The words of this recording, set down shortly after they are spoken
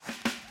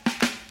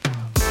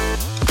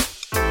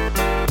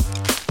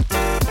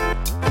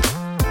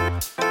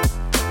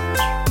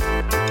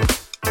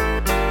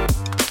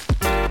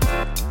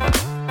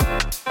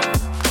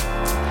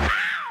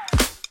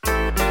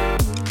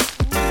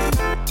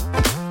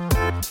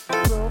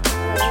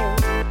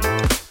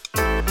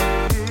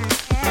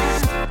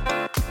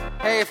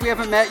Hey, if we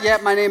haven't met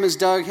yet, my name is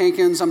Doug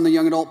Hankins. I'm the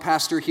young adult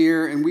pastor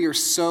here, and we are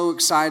so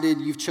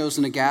excited you've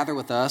chosen to gather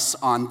with us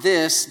on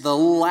this, the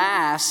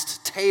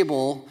last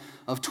table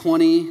of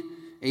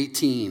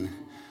 2018.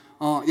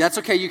 Oh, that's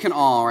okay, you can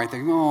all right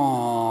there.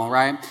 Oh,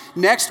 right.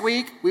 Next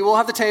week, we will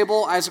have the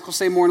table. Isaac will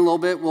say more in a little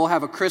bit. We'll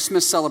have a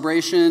Christmas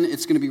celebration.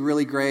 It's going to be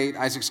really great.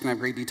 Isaac's going to have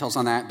great details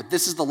on that. But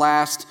this is the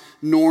last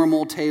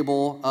normal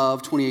table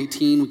of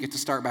 2018. We get to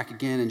start back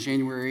again in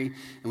January,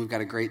 and we've got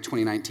a great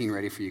 2019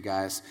 ready for you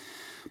guys.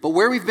 But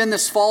where we've been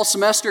this fall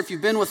semester, if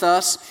you've been with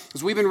us,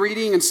 is we've been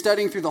reading and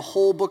studying through the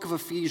whole book of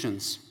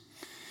Ephesians.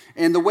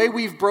 And the way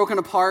we've broken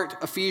apart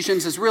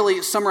Ephesians is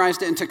really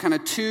summarized it into kind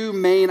of two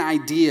main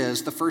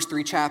ideas, the first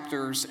 3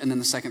 chapters and then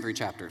the second 3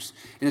 chapters.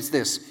 And it's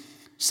this: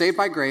 saved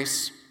by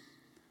grace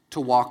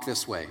to walk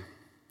this way.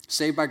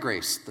 Saved by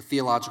grace, the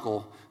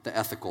theological, the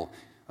ethical.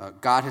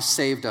 God has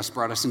saved us,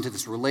 brought us into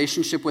this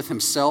relationship with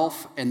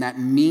himself, and that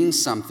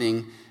means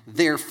something.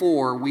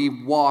 Therefore, we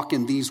walk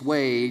in these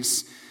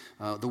ways,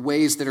 the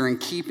ways that are in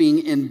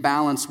keeping, in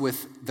balance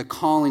with the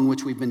calling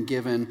which we've been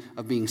given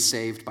of being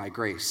saved by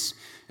grace.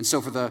 And so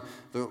for the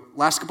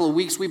last couple of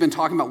weeks, we've been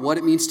talking about what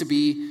it means to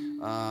be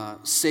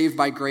saved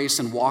by grace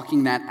and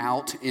walking that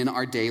out in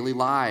our daily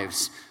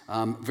lives.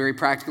 Very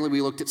practically,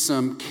 we looked at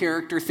some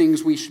character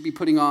things we should be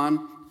putting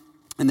on.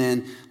 And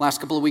then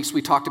last couple of weeks,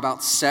 we talked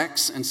about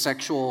sex and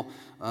sexual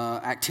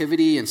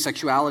activity and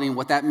sexuality and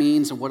what that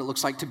means and what it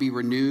looks like to be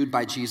renewed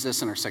by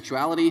Jesus and our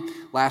sexuality.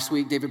 Last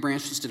week, David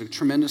Branch just did a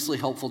tremendously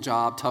helpful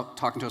job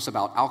talking to us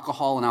about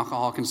alcohol and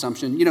alcohol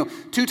consumption. You know,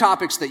 2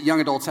 topics that young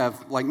adults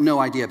have like no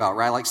idea about,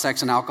 right? Like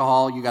sex and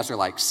alcohol. You guys are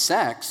like,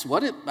 sex?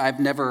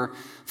 I've never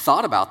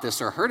thought about this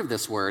or heard of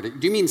this word.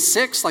 Do you mean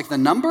 6, like the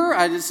number?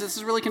 This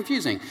is really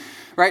confusing,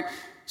 right?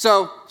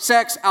 So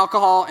sex,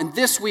 alcohol, and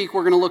this week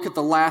we're going to look at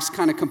the last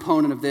kind of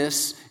component of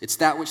this. It's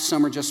that which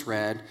Summer just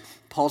read.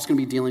 Paul's going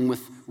to be dealing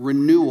with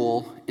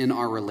renewal in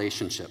our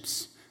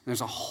relationships.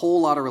 There's a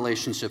whole lot of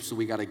relationships that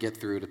we got to get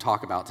through to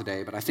talk about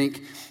today, but I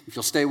think if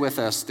you'll stay with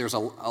us, there's a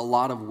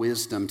lot of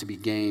wisdom to be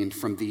gained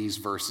from these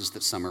verses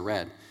that Summer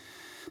read.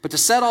 But to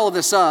set all of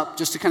this up,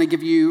 just to kind of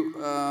give you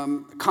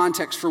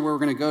context for where we're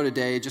going to go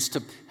today, just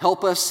to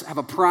help us have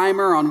a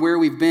primer on where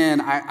we've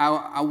been,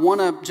 I want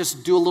to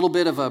just do a little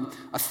bit of a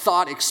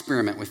thought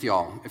experiment with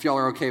y'all, if y'all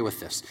are okay with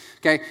this.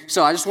 Okay,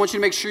 so I just want you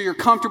to make sure you're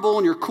comfortable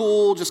and you're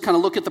cool. Just kind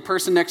of look at the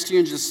person next to you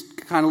and just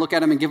kind of look at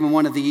them and give them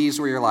one of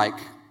these where you're like,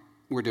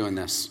 we're doing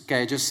this.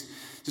 Okay, just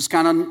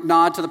kind of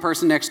nod to the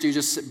person next to you.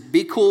 Just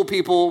be cool,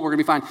 people. We're going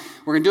to be fine.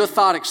 We're going to do a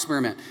thought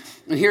experiment.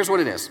 And here's what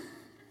it is.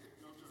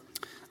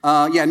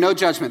 No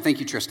judgment. Thank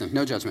you, Tristan.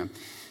 No judgment.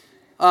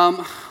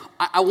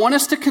 I want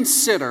us to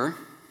consider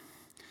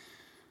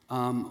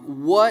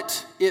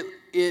what it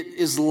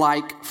is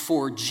like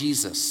for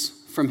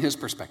Jesus from his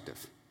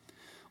perspective.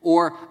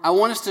 Or I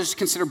want us to just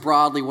consider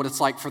broadly what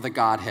it's like for the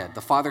Godhead,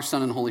 the Father,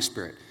 Son, and Holy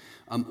Spirit.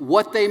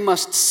 What they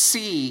must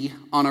see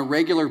on a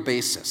regular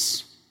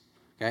basis.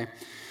 Okay?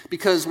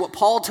 Because what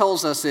Paul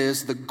tells us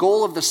is the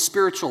goal of the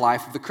spiritual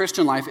life, of the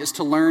Christian life, is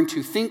to learn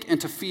to think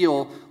and to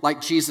feel like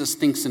Jesus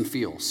thinks and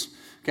feels.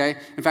 Okay?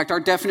 In fact, our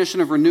definition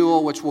of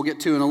renewal, which we'll get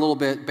to in a little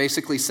bit,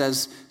 basically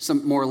says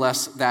some more or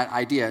less that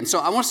idea. And so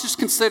I want us to just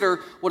consider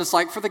what it's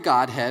like for the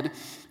Godhead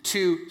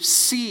to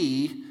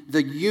see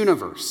the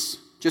universe.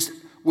 Just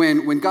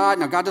when God,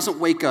 now God doesn't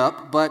wake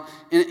up, but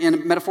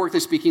in metaphorically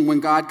speaking, when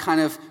God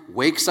kind of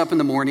wakes up in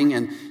the morning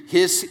and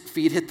his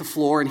feet hit the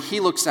floor and he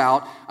looks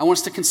out, I want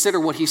us to consider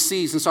what he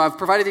sees. And so I've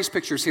provided these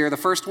pictures here. The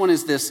first one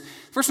is this.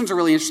 The first one's a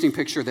really interesting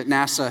picture that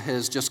NASA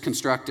has just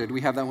constructed. We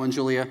have that one,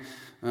 Julia?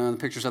 The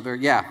picture's up there.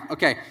 Yeah,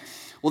 okay.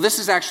 Well, this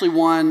is actually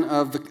one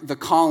of the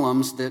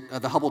columns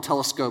that the Hubble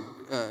telescope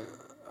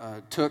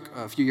took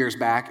a few years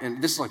back,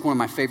 and this is like one of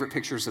my favorite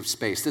pictures of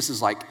space. This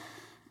is like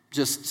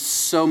just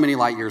so many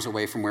light years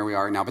away from where we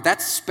are now, but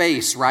that's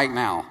space right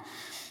now.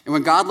 And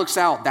when God looks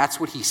out, that's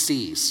what he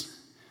sees.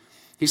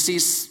 He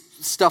sees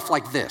stuff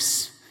like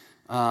this.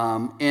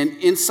 And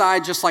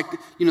inside, just like,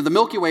 the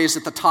Milky Way is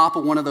at the top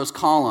of one of those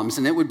columns,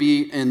 and it would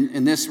be,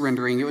 in this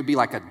rendering, it would be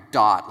like a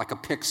dot, like a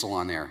pixel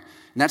on there.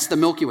 And that's the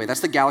Milky Way. That's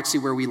the galaxy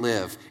where we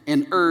live.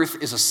 And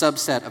Earth is a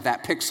subset of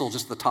that pixel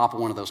just at the top of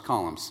one of those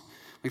columns.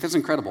 Like, that's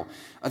incredible.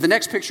 The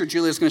next picture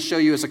Julia is going to show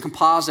you is a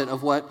composite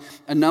of what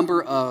a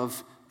number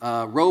of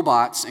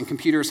robots and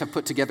computers have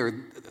put together,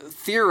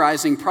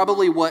 theorizing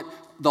probably what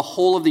the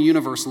whole of the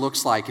universe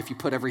looks like if you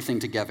put everything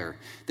together,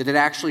 that it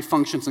actually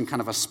functions in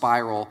kind of a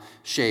spiral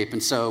shape.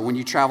 And so when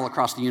you travel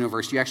across the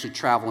universe, you actually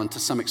travel into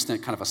some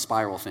extent kind of a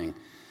spiral thing.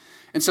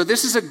 And so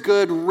this is a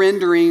good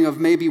rendering of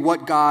maybe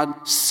what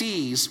God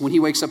sees when he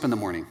wakes up in the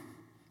morning.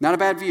 Not a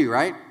bad view,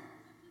 right?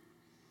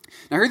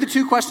 Now here are the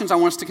 2 questions I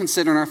want us to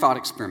consider in our thought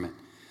experiment.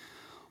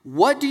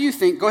 What do you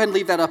think, go ahead and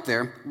leave that up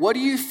there. What do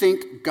you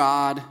think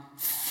God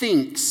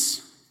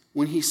thinks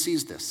when he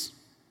sees this?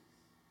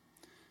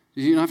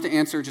 You don't have to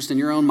answer just in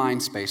your own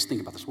mind space.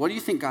 Think about this. What do you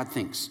think God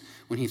thinks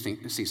when he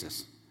sees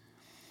this?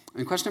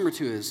 And question number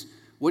 2 is,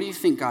 what do you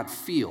think God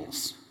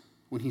feels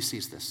when he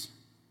sees this?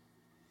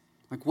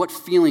 Like, what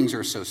feelings are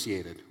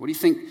associated? What do you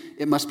think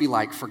it must be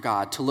like for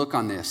God to look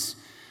on this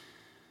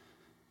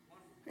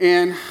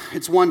And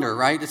it's wonder,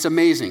 right? It's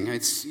amazing.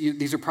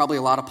 These are probably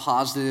a lot of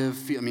positive,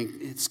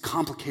 it's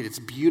complicated, it's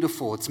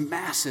beautiful, it's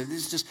massive.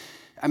 This is just,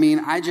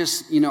 I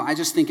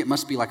just think it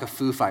must be like a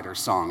Foo Fighters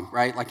song,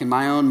 right? Like in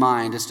my own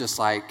mind, it's just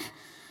like,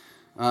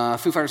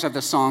 Foo Fighters have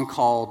this song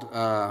called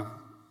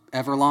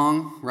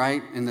Everlong,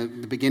 right? And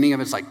the beginning of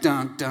it's like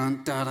dun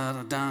dun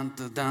dun dun dun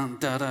dun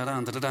dun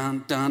dun dun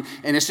dun dun,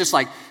 and it's just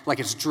like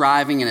it's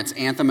driving and it's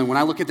anthem. And when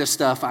I look at this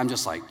stuff, I'm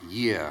just like,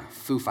 yeah,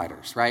 Foo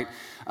Fighters, right?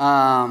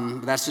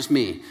 That's just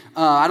me.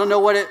 I don't know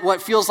what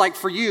it feels like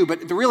for you,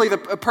 but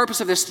the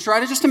purpose of this is to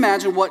try to just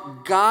imagine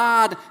what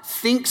God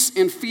thinks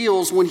and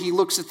feels when he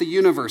looks at the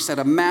universe at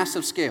a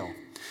massive scale.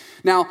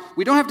 Now,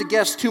 we don't have to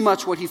guess too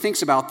much what he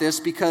thinks about this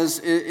because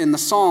in the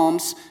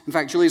Psalms, in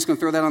fact, Julia's going to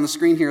throw that on the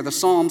screen here, the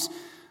Psalms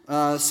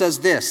says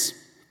this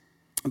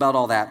about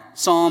all that.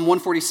 Psalm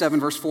 147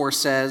 verse 4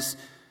 says,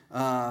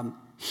 God,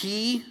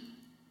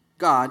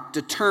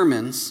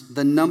 determines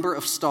the number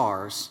of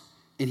stars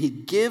and he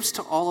gives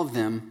to all of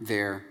them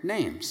their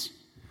names.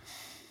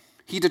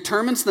 He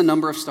determines the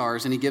number of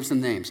stars and he gives them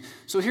names.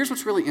 So here's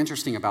what's really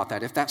interesting about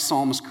that, if that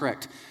psalm is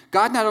correct.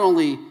 God not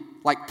only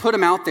put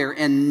them out there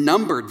and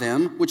numbered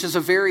them, which is a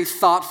very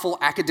thoughtful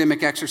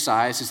academic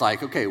exercise. He's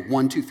like, okay,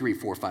 1, 2, 3,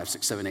 4, 5,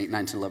 6, 7, 8,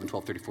 9, 10, 11,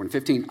 12, 13, 14,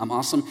 15. I'm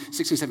awesome.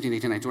 16, 17,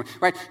 18, 19, 20.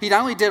 Right? He not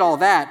only did all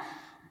that,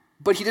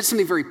 but he did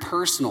something very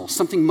personal,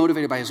 something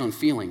motivated by his own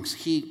feelings.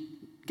 He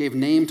gave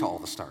name to all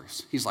the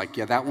stars. He's like,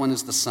 yeah, that one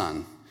is the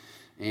sun,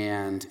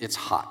 and it's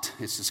hot.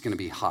 It's just going to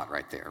be hot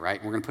right there,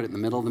 right? We're going to put it in the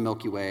middle of the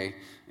Milky Way,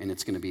 and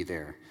it's going to be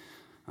there.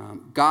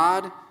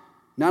 God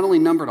not only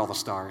numbered all the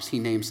stars, he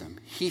names them.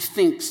 He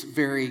thinks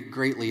very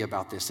greatly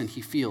about this, and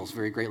he feels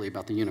very greatly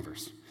about the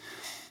universe.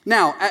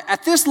 Now,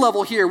 at this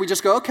level here, we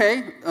just go,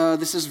 okay,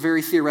 this is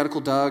very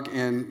theoretical, Doug,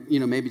 and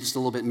maybe just a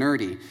little bit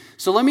nerdy.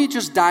 So let me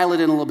just dial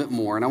it in a little bit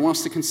more, and I want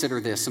us to consider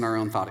this in our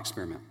own thought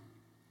experiment.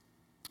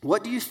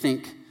 What do you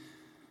think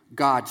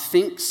God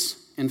thinks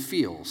and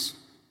feels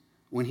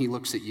when he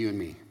looks at you and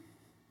me?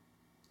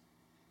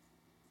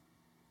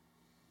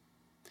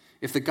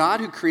 If the God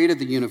who created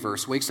the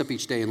universe wakes up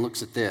each day and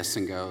looks at this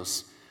and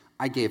goes,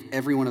 I gave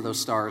every one of those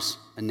stars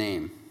a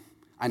name.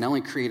 I not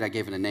only created, I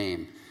gave it a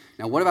name.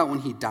 Now, what about when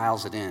he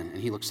dials it in and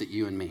he looks at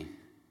you and me?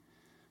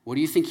 What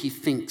do you think he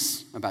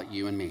thinks about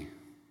you and me?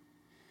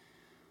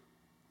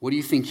 What do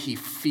you think he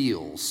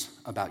feels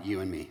about you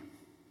and me?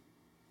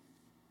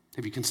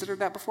 Have you considered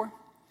that before?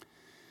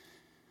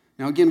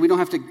 Now, again, we don't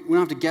have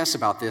to guess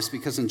about this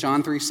because in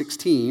John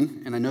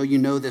 3:16, and I know you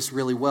know this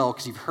really well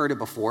because you've heard it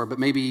before, but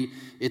maybe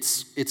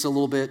it's a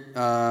little bit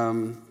I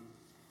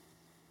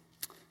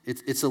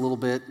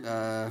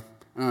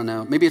don't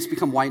know. Maybe it's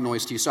become white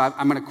noise to you. So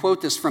I'm going to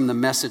quote this from the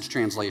Message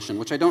translation,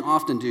 which I don't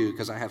often do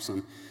because I have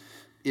some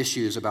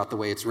issues about the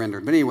way it's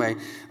rendered. But anyway,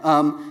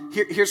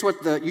 here's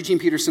what Eugene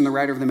Peterson, the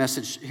writer of the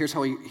Message, here's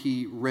how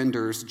he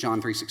renders John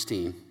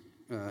 3:16.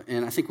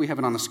 And I think we have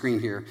it on the screen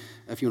here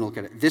if you want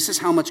to look at it. This is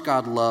how much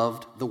God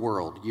loved the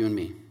world, you and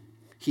me.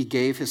 He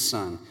gave his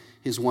son,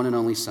 his one and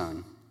only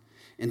son.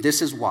 And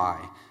this is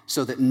why,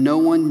 so that no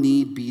one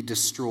need be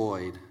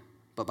destroyed,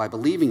 but by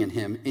believing in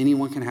him,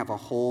 anyone can have a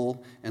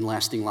whole and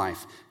lasting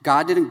life.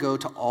 God didn't go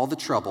to all the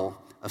trouble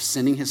of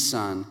sending his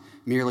son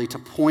merely to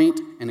point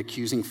an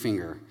accusing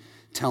finger,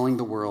 telling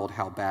the world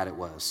how bad it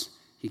was.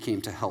 He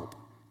came to help,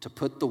 to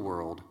put the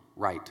world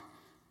right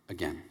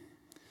again.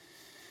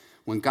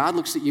 When God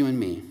looks at you and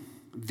me,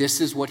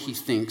 this is what he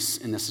thinks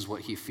and this is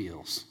what he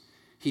feels.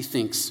 He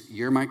thinks,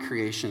 you're my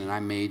creation and I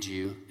made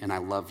you and I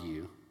love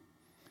you.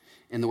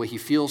 And the way he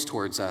feels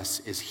towards us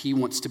is he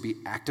wants to be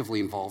actively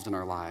involved in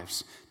our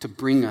lives, to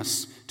bring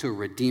us to a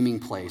redeeming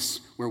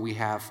place where we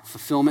have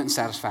fulfillment and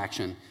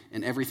satisfaction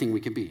in everything we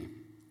could be.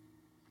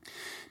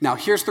 Now,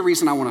 here's the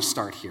reason I want to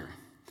start here.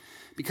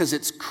 Because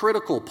it's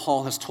critical,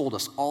 Paul has told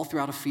us all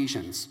throughout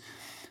Ephesians,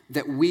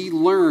 that we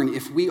learn,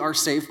 if we are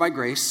saved by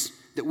grace,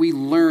 that we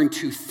learn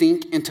to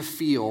think and to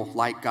feel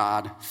like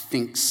God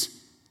thinks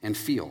and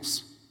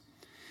feels.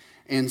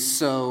 And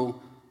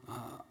so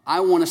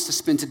I want us to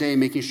spend today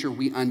making sure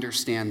we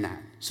understand that.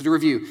 So to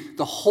review,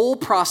 the whole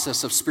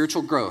process of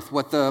spiritual growth,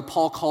 what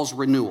Paul calls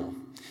renewal,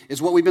 is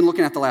what we've been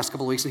looking at the last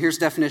couple of weeks. And here's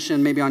the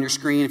definition, maybe on your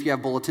screen. If you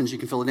have bulletins, you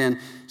can fill it in.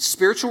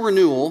 Spiritual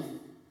renewal,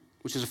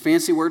 which is a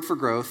fancy word for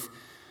growth,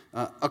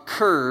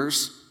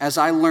 occurs as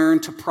I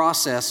learn to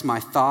process my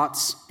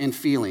thoughts and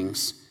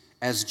feelings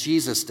as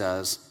Jesus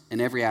does in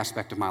every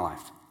aspect of my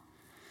life.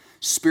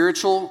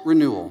 Spiritual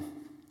renewal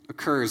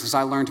occurs as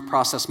I learn to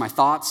process my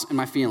thoughts and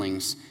my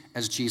feelings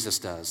as Jesus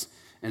does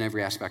in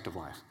every aspect of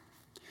life.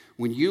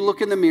 When you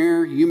look in the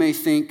mirror, you may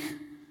think,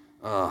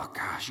 oh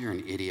gosh, you're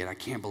an idiot. I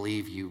can't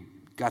believe you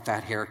got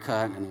that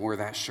haircut and wore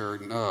that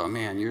shirt. And oh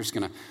man, you're just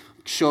going to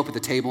show up at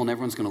the table and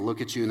everyone's going to look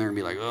at you and they're going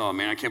to be like, oh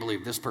man, I can't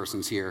believe this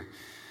person's here.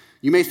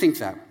 You may think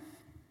that.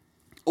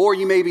 Or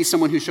you may be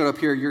someone who showed up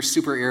here, you're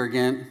super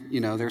arrogant.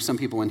 There's some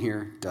people in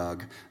here,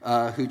 Doug,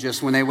 who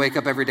just, when they wake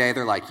up every day,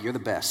 they're like, you're the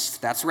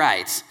best. That's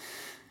right.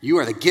 You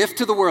are the gift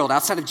to the world.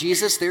 Outside of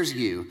Jesus, there's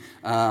you.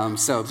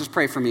 So just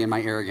pray for me and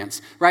my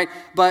arrogance, right?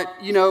 But,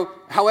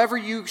 however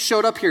you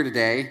showed up here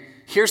today,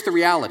 here's the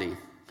reality.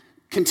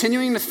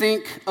 Continuing to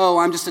think, oh,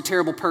 I'm just a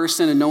terrible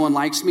person and no one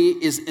likes me,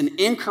 is an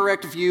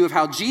incorrect view of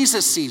how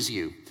Jesus sees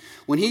you.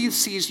 When he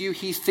sees you,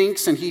 he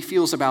thinks and he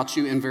feels about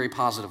you in very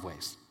positive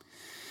ways.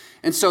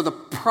 And so the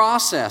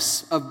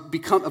process of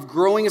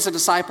growing as a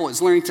disciple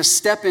is learning to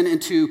step in and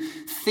to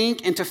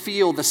think and to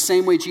feel the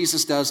same way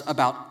Jesus does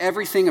about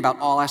everything, about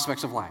all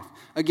aspects of life.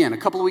 Again, a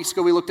couple of weeks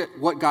ago, we looked at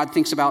what God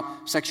thinks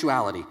about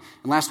sexuality.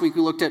 And last week,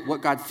 we looked at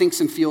what God thinks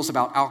and feels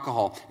about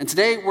alcohol. And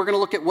today, we're going to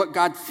look at what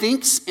God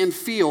thinks and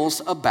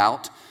feels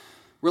about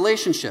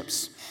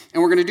relationships.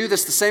 And we're going to do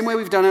this the same way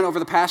we've done it over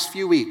the past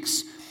few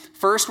weeks.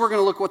 First, we're going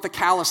to look at what the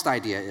calloused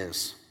idea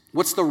is.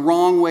 What's the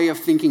wrong way of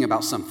thinking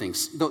about some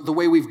things? The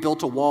way we've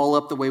built a wall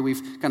up, the way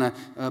we've kind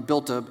of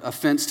built a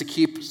fence to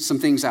keep some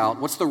things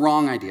out. What's the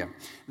wrong idea?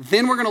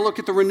 Then we're going to look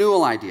at the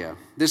renewal idea.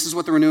 This is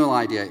what the renewal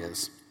idea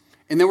is.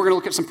 And then we're going to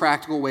look at some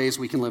practical ways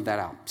we can live that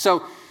out.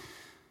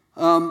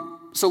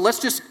 So let's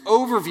just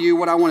overview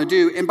what I want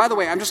to do. And by the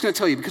way, I'm just going to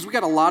tell you, because we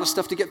got a lot of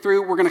stuff to get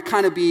through, we're going to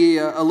kind of be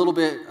a little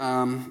bit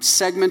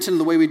segmented in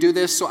the way we do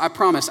this. So I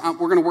promise,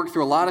 we're going to work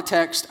through a lot of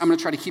text. I'm going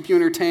to try to keep you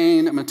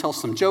entertained. I'm going to tell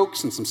some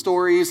jokes and some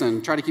stories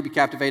and try to keep you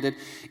captivated.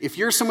 If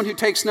you're someone who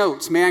takes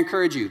notes, may I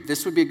encourage you,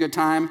 this would be a good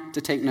time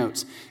to take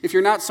notes. If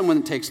you're not someone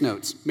that takes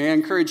notes, may I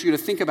encourage you to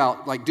think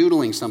about like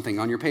doodling something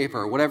on your paper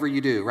or whatever you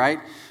do, right?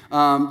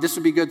 This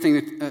would be a good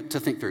thing to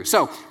think through.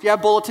 So if you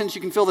have bulletins,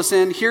 you can fill this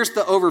in. Here's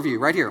the overview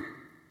right here.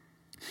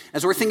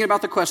 As we're thinking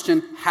about the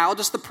question, how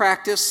does the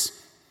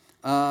practice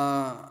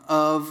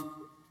of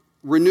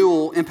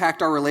renewal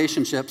impact our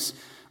relationships?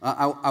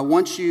 I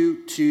want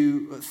you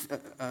to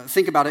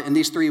think about it in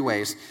these three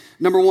ways.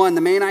 Number one,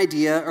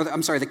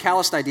 the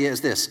calloused idea is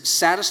this.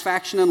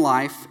 Satisfaction in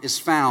life is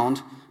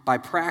found by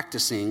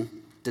practicing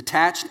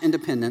detached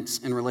independence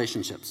in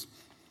relationships.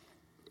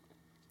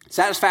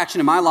 Satisfaction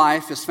in my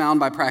life is found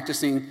by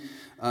practicing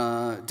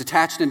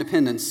detached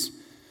independence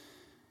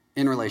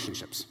in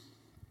relationships.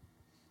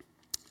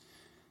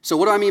 So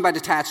what do I mean by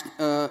detached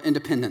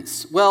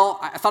independence? Well,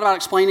 I thought about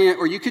explaining it,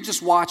 or you could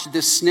just watch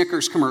this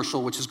Snickers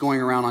commercial, which is going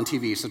around on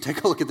TV. So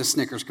take a look at the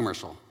Snickers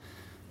commercial.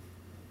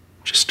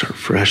 Just start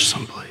fresh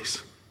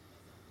someplace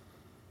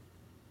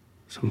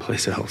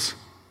else.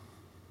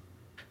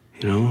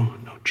 You know,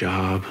 no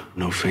job,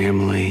 no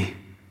family,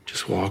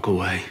 just walk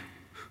away.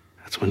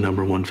 That's my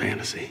number one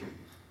fantasy.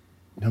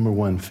 Number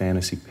one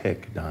fantasy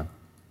pick, Don.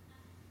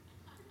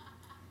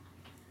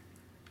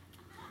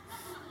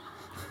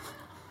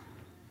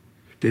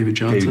 David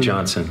Johnson. David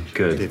Johnson.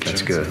 Good. David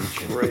That's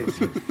Johnson.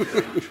 good.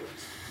 Great.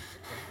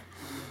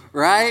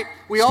 Right?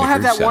 We all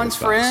have that Snickers one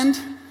satisfies.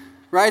 friend,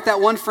 right?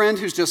 That one friend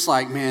who's just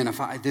like, man,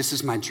 this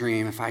is my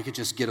dream. If I could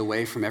just get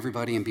away from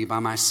everybody and be by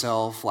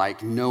myself,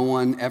 like no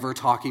one ever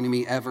talking to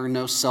me ever,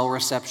 no cell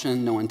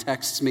reception, no one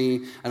texts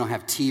me, I don't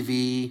have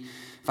TV.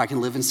 If I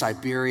can live in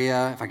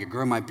Siberia, if I could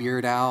grow my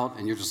beard out,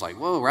 and you're just like,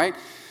 whoa, right?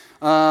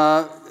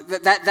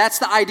 That's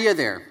the idea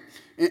there.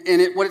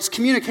 And what it's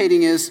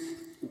communicating is,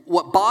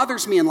 what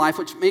bothers me in life,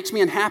 which makes me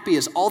unhappy,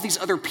 is all these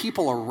other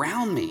people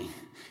around me.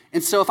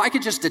 And so if I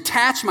could just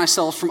detach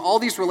myself from all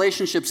these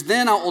relationships,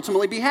 then I'll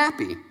ultimately be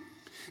happy.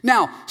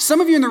 Now,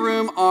 some of you in the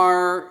room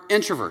are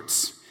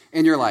introverts,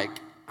 and you're like,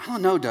 I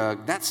don't know,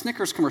 Doug, that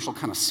Snickers commercial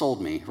kind of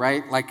sold me,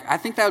 right? Like, I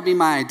think that would be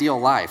my ideal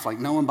life. Like,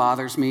 no one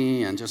bothers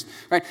me and just,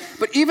 right?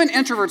 But even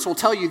introverts will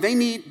tell you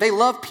they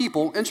love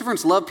people.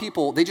 Introverts love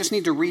people. They just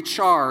need to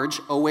recharge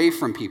away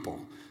from people.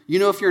 You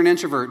know if you're an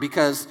introvert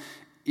because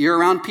you're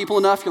around people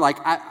enough, you're like,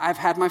 I've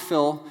had my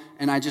fill,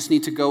 and I just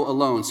need to go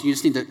alone. So you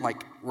just need to,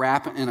 like,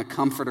 wrap in a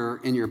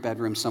comforter in your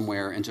bedroom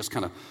somewhere and just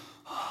kind of,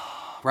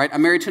 right?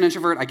 I'm married to an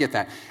introvert. I get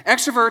that.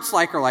 Extroverts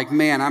are like,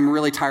 man, I'm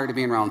really tired of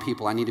being around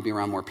people. I need to be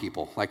around more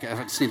people. Like,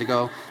 I just need to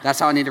go. That's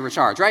how I need to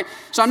recharge, right?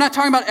 So I'm not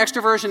talking about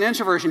extroversion and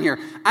introversion here.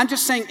 I'm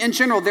just saying, in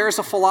general, there is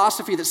a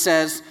philosophy that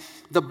says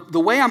the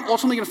way I'm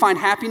ultimately going to find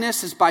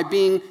happiness is by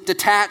being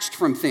detached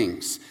from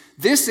things.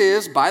 This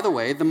is, by the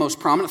way, the most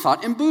prominent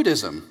thought in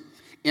Buddhism.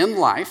 In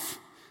life,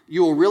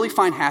 you will really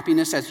find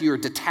happiness as you are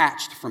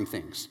detached from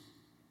things.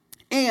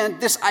 And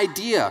this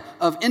idea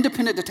of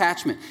independent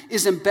detachment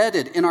is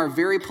embedded in our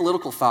very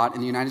political thought in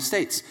the United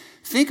States.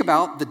 Think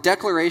about the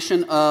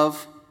Declaration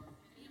of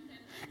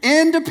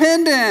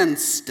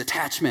Independence,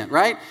 detachment,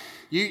 right?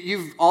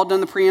 You've all done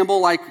the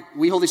preamble, like,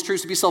 we hold these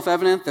truths to be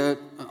self-evident, that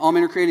all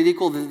men are created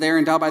equal, that they're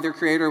endowed by their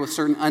Creator with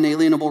certain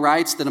unalienable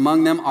rights, that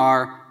among them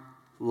are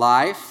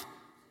life,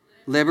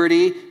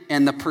 liberty,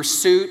 and the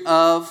pursuit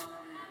of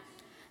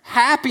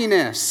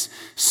happiness.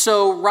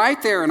 So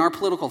right there in our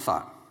political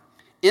thought,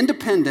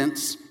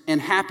 independence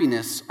and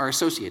happiness are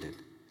associated.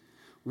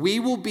 We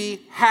will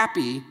be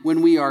happy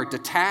when we are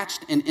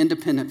detached and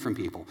independent from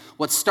people.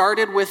 What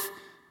started with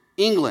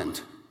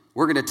England,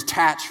 we're going to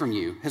detach from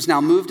you, has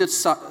now moved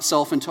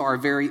itself into our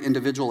very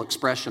individual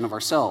expression of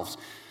ourselves.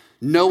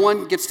 No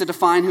one gets to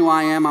define who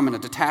I am. I'm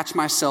going to detach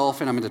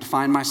myself, and I'm going to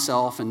define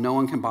myself, and no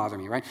one can bother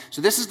me, right?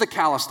 So this is the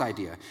calloused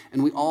idea,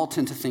 and we all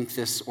tend to think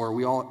this, or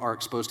we all are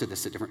exposed to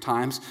this at different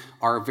times.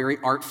 Our very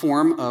art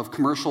form of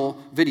commercial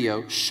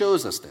video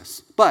shows us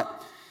this.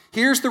 But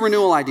here's the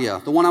renewal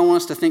idea, the one I want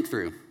us to think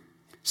through.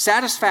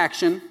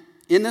 Satisfaction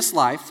in this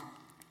life,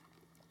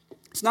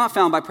 it's not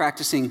found by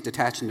practicing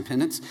detached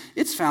independence.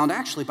 It's found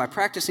actually by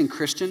practicing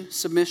Christian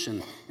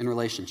submission in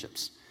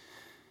relationships.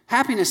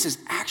 Happiness is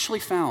actually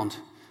found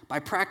by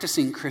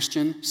practicing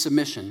Christian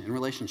submission in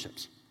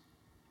relationships.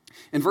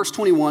 In verse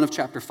 21 of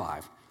chapter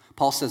 5,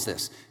 Paul says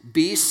this,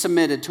 be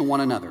submitted to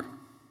one another.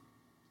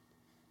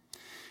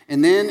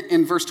 And then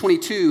in verse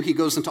 22, he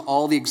goes into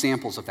all the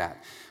examples of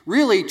that.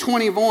 Really,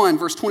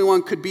 verse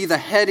 21 could be the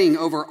heading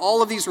over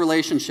all of these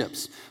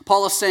relationships.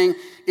 Paul is saying,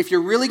 if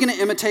you're really going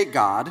to imitate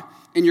God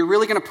and you're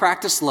really going to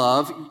practice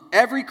love,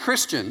 every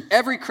Christian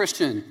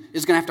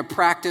is going to have to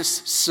practice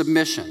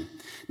submission.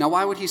 Now,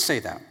 why would he say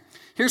that?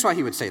 Here's why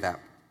he would say that.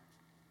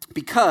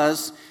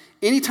 Because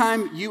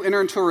anytime you enter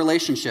into a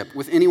relationship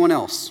with anyone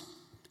else,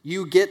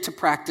 you get to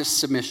practice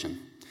submission.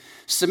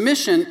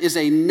 Submission is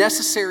a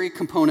necessary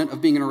component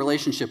of being in a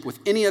relationship with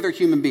any other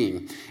human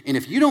being. And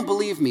if you don't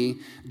believe me,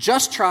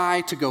 just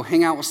try to go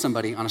hang out with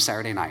somebody on a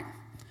Saturday night,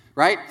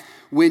 right?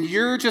 When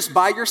you're just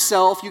by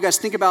yourself, you guys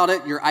think about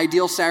it, your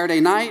ideal Saturday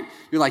night,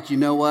 you're like, you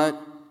know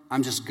what?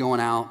 I'm just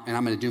going out and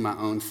I'm going to do my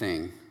own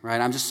thing,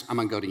 right? I'm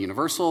going to go to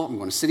Universal, I'm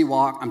going to City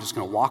Walk, I'm just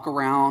going to walk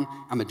around,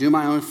 I'm going to do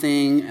my own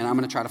thing, and I'm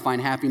going to try to find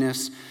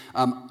happiness.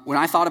 When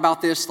I thought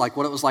about this, like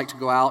what it was like to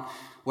go out,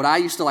 what I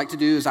used to like to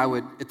do is I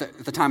would,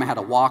 at the time I had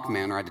a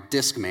Walkman or I had a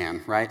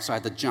Discman, right? So I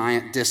had the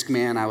giant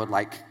Discman I would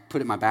like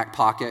put it in my back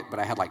pocket, but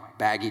I had like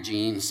baggy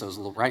jeans, so it was a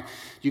little, right?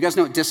 You guys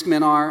know what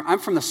Discmen are? I'm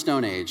from the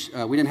Stone Age.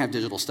 We didn't have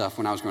digital stuff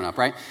when I was growing up,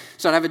 right?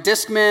 So I'd have a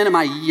Discman and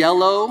my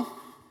yellow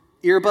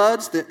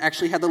earbuds that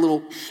actually had the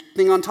little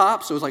thing on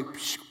top, so it was like,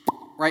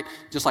 right,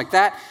 just like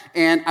that.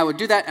 And I would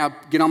do that, I'd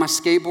get on my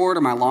skateboard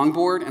or my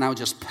longboard, and I would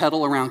just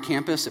pedal around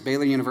campus at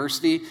Baylor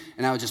University,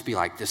 and I would just be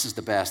like, this is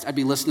the best. I'd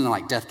be listening to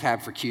like Death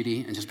Cab for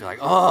Cutie and just be like,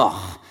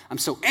 oh, I'm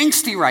so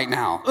angsty right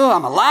now. Oh,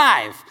 I'm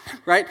alive,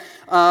 right?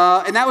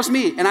 And that was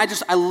me. And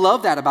I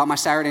love that about my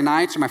Saturday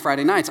nights or my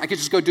Friday nights. I could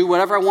just go do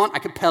whatever I want. I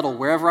could pedal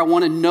wherever I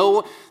wanted.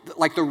 No,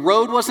 like the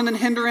road wasn't a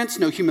hindrance.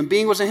 No human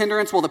being was a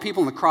hindrance. Well, the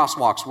people in the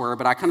crosswalks were,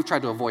 but I kind of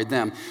tried to avoid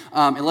them.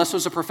 Unless it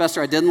was a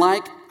professor I didn't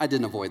like, I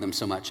didn't avoid them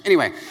so much.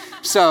 Anyway,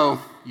 so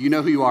you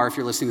know who you are if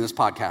you're listening to this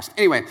podcast.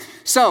 Anyway,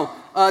 so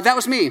that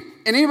was me.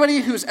 And anybody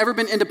who's ever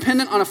been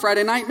independent on a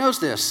Friday night knows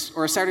this,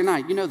 or a Saturday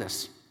night, you know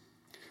this.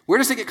 Where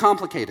does it get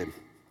complicated?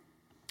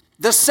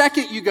 The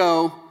second you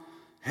go,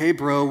 hey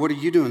bro, what are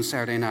you doing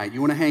Saturday night?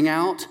 You want to hang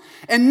out?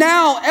 And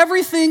now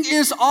everything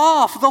is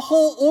off. The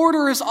whole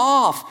order is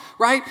off,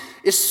 right?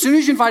 As soon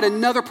as you invite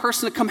another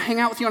person to come hang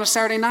out with you on a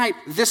Saturday night,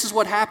 this is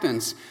what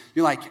happens.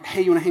 You're like,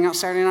 hey, you want to hang out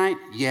Saturday night?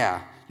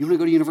 Yeah. You want to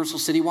go to Universal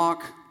City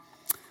Walk?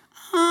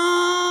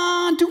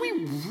 Do we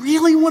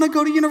really want to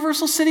go to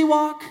Universal City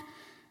Walk?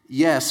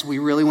 Yes, we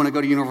really want to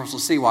go to Universal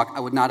City Walk. I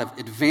would not have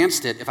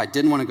advanced it if I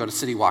didn't want to go to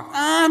City Walk.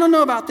 I don't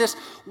know about this.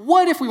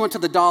 What if we went to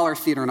the Dollar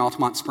Theater in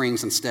Altamont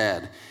Springs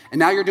instead? And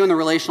now you're doing the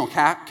relational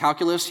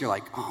calculus. You're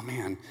like, oh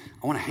man,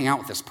 I want to hang out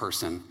with this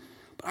person,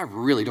 but I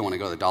really don't want to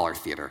go to the Dollar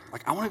Theater.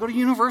 Like, I want to go to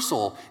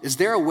Universal. Is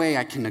there a way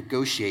I can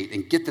negotiate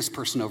and get this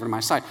person over to my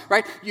side,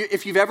 right?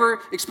 If you've ever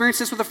experienced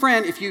this with a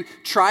friend, if you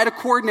try to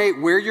coordinate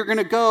where you're going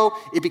to go,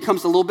 it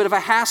becomes a little bit of a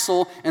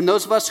hassle. And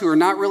those of us who are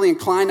not really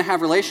inclined to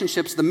have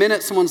relationships, the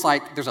minute someone's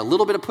like, there's a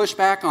little bit of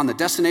pushback on the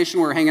destination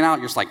where we're hanging out,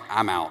 you're just like,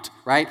 I'm out,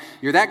 right?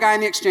 You're that guy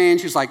in the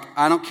exchange who's like,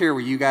 I don't care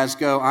where you guys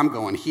go, I'm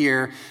going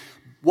here.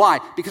 Why?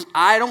 Because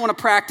I don't want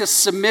to practice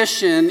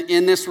submission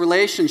in this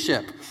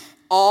relationship.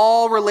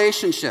 All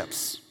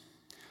relationships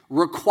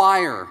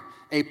require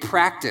a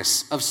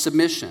practice of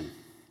submission.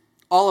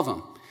 All of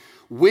them.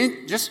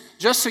 Just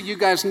so you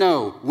guys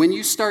know, when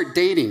you start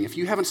dating, if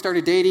you haven't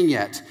started dating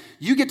yet,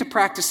 you get to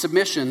practice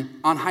submission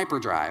on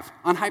hyperdrive,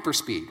 on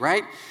hyperspeed,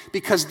 right?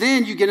 Because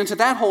then you get into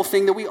that whole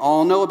thing that we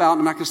all know about, and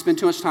I'm not going to spend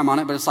too much time on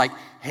it, but it's like,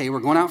 hey, we're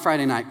going out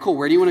Friday night. Cool,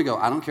 where do you want to go?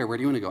 I don't care. Where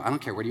do you want to go? I don't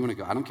care. Where do you want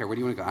to go? I don't care. Where do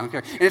you want to go? I don't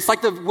care. And it's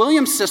like the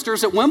Williams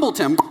sisters at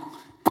Wimbledon.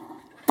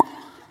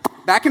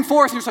 Back and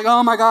forth, you're just like,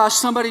 oh my gosh,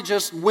 somebody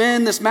just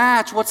win this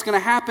match. What's going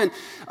to happen?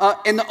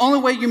 And the only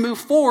way you move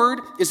forward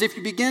is if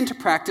you begin to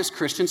practice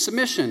Christian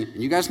submission.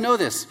 And you guys know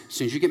this. As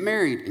soon as you get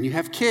married and you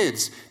have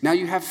kids, now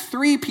you have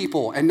 3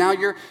 people. And now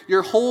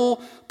your whole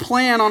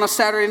plan on a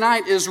Saturday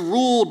night is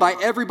ruled by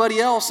everybody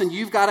else. And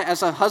you've got to,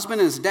 as a husband,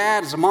 as a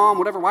dad, as a mom,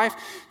 whatever wife,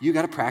 you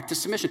got to practice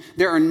submission.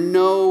 There are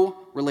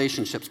no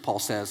relationships, Paul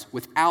says,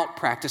 without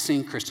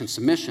practicing Christian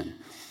submission.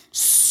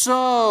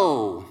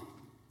 So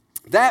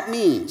that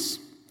means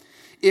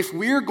if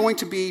we're going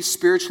to be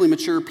spiritually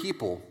mature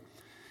people,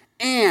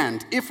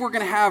 and if we're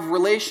going to have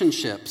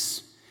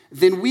relationships,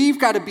 then we've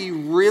got to be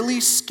really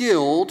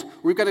skilled,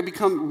 we've got to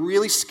become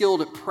really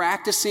skilled at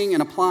practicing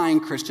and applying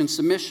Christian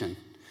submission.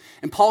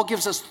 And Paul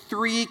gives us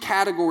 3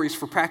 categories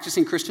for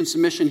practicing Christian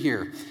submission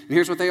here. And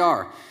here's what they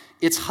are.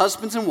 It's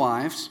husbands and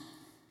wives,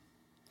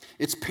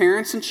 it's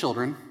parents and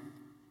children,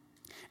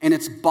 and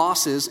it's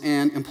bosses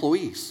and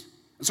employees.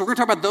 And so we're going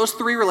to talk about those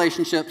 3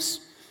 relationships,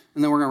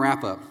 and then we're going to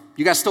wrap up.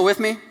 You guys still with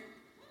me?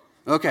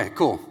 Okay,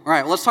 cool. All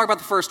right, well, let's talk about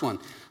the first one.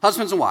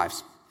 Husbands and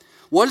wives.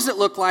 What does it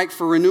look like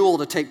for renewal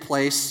to take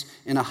place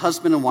in a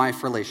husband and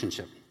wife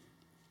relationship?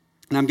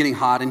 And I'm getting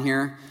hot in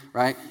here.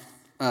 right?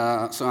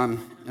 So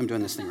I'm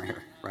doing this thing right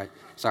here, right?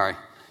 Sorry.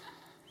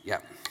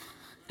 Yep.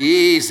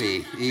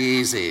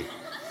 Easy.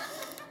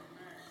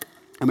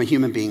 I'm a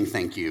human being,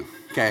 thank you.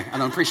 Okay, I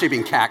don't appreciate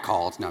being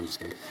catcalled. No, I'm just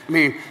kidding. I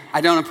mean, I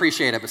don't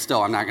appreciate it, but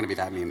still, I'm not going to be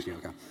that mean to you.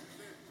 Okay.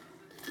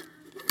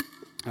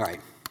 All right.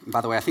 And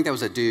by the way, I think that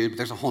was a dude, but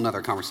there's a whole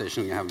nother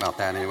conversation we can have about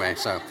that anyway.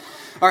 So,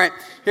 all right,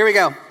 here we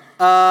go.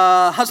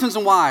 Husbands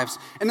and wives.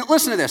 And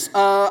listen to this.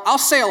 I'll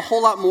say a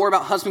whole lot more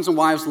about husbands and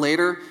wives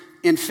later.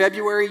 In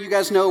February, you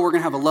guys know we're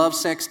going to have a love,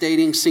 sex,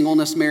 dating,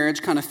 singleness,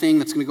 marriage kind of thing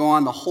that's going to go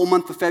on the whole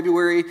month of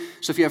February.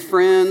 So if you have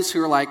friends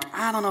who are like,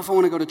 I don't know if I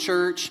want to go to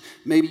church,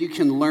 maybe you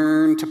can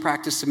learn to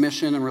practice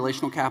submission and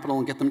relational capital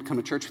and get them to come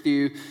to church with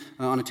you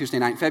on a Tuesday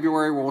night in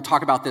February where we'll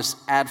talk about this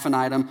ad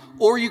infinitum.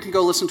 Or you can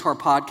go listen to our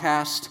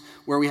podcast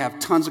where we have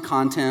tons of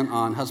content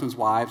on husbands,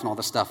 wives, and all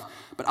this stuff.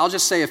 But I'll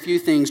just say a few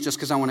things just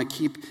because I want to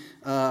keep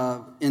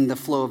in the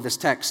flow of this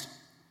text.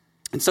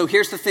 And so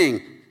here's the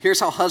thing. Here's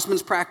how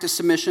husbands practice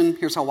submission.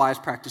 Here's how wives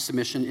practice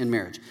submission in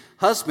marriage.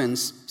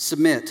 Husbands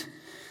submit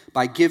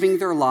by giving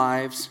their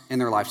lives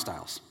and their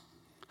lifestyles.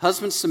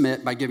 Husbands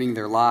submit by giving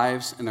their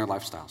lives and their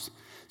lifestyles.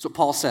 That's what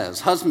Paul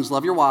says. Husbands,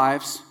 love your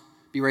wives.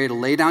 Be ready to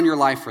lay down your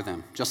life for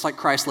them, just like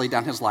Christ laid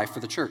down his life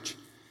for the church.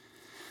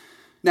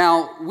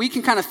 Now, we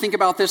can kind of think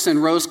about this in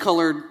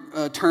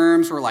rose-colored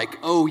terms. We're like,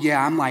 oh,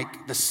 yeah, I'm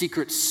like the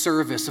secret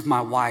service of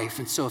my wife.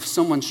 And so if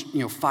someone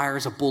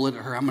fires a bullet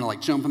at her, I'm going to like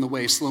jump in the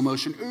way, slow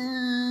motion,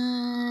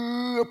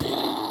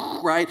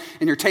 right?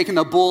 And you're taking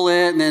the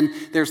bullet, and then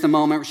there's the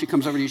moment where she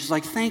comes over to you. She's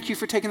like, thank you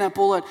for taking that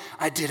bullet.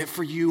 I did it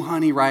for you,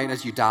 honey, right?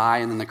 As you die,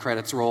 and then the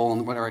credits roll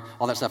and whatever,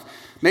 all that stuff.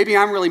 Maybe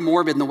I'm really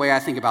morbid in the way I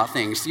think about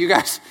things. You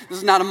guys, this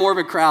is not a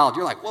morbid crowd.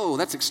 You're like, whoa,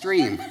 that's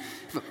extreme.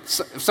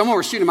 If someone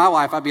were shooting my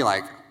wife, I'd be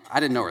like, I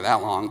didn't know her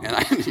that long, and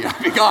I'd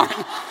be gone.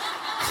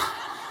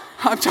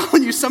 I'm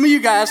telling you, some of you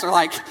guys are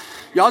like,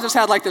 y'all just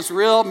had like this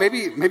real,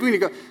 maybe we need to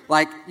go,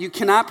 like, you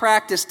cannot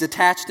practice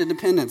detached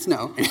independence.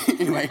 No,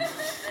 anyway.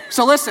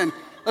 So listen,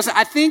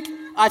 I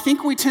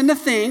think we tend to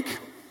think,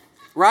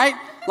 right?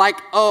 Like,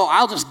 oh,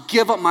 I'll just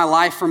give up my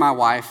life for my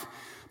wife.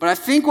 But I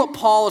think what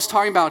Paul is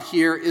talking about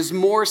here is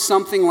more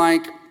something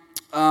like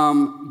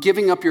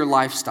giving up your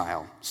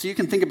lifestyle. So you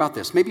can think about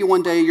this. Maybe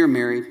one day you're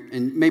married,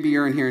 and maybe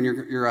you're in here and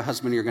you're a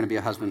husband, you're going to be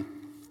a husband,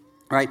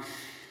 right?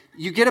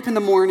 You get up in the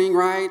morning,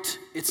 right?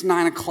 It's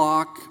 9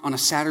 o'clock on a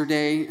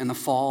Saturday in the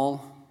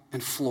fall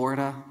in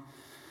Florida.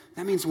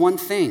 That means one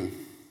thing,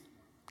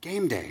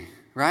 game day,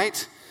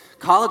 right?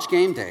 College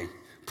game day.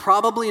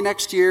 Probably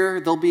next year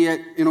they'll be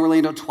in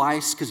Orlando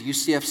twice because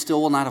UCF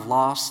still will not have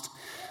lost.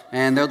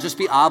 And they'll just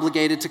be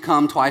obligated to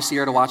come twice a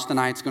year to watch the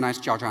Knights. Go Knights,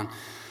 John.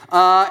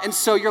 And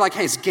so you're like,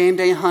 hey, it's game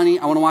day, honey.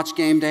 I want to watch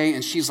game day.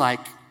 And she's like,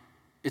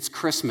 it's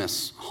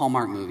Christmas,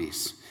 Hallmark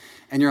movies.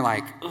 And you're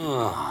like,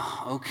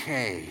 ugh,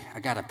 okay, I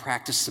got to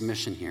practice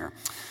submission here.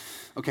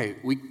 Okay,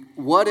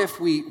 what if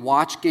we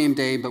watch game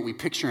day, but we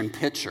picture in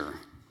picture,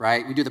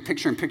 right? We do the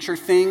picture in picture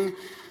thing,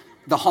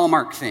 the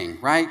Hallmark thing,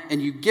 right?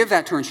 And you give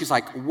that to her, and she's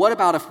like, what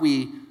about if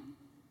we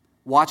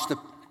watch the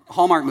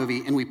Hallmark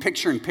movie and we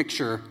picture in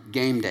picture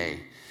game day?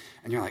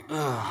 And you're like,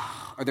 ugh.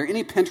 Are there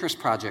any Pinterest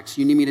projects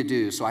you need me to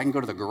do so I can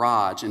go to the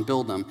garage and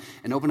build them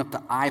and open up the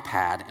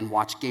iPad and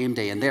watch game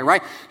day in there,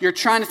 right? You're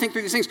trying to think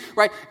through these things,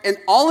 right? And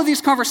all of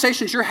these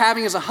conversations you're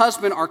having as a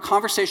husband are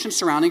conversations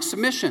surrounding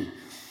submission.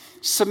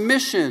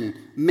 Submission,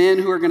 men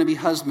who are going to be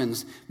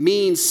husbands,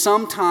 means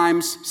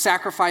sometimes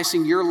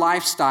sacrificing your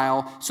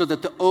lifestyle so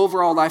that the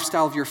overall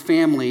lifestyle of your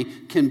family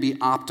can be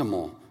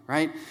optimal,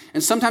 right?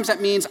 And sometimes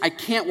that means I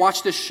can't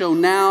watch this show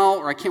now,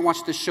 or I can't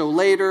watch this show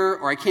later,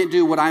 or I can't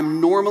do what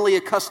I'm normally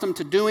accustomed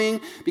to doing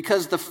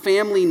because the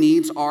family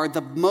needs are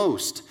the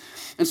most.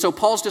 And so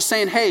Paul's just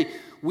saying, hey,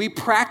 we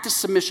practice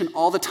submission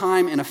all the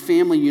time in a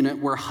family unit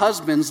where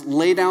husbands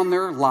lay down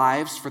their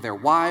lives for their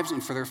wives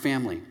and for their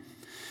family.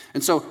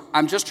 And so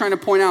I'm just trying to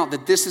point out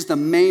that this is the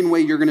main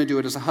way you're going to do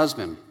it as a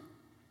husband.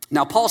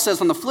 Now, Paul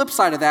says on the flip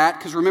side of that,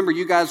 because remember,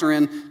 you guys are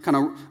in kind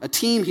of a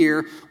team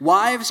here,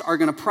 wives are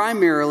going to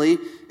primarily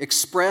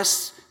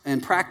express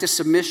and practice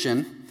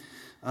submission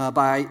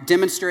by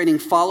demonstrating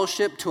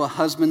fellowship to a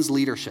husband's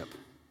leadership.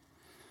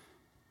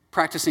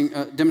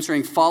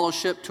 Demonstrating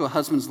fellowship to a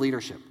husband's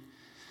leadership.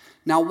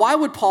 Now, why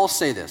would Paul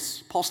say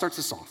this? Paul starts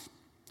this off.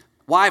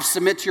 Wives,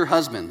 submit to your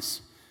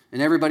husbands. And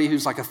everybody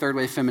who's like a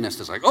third-wave feminist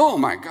is like, oh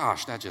my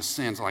gosh, that just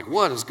sounds like,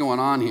 what is going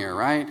on here,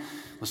 right?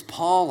 Was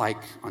Paul like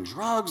on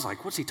drugs?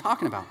 Like, what's he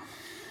talking about?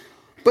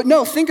 But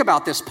no, think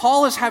about this.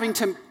 Paul is having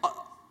to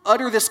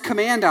utter this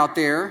command out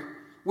there,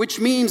 which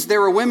means there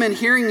were women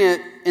hearing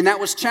it, and that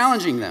was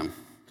challenging them.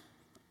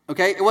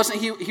 Okay,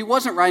 he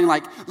wasn't writing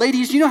like,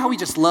 ladies, you know how we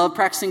just love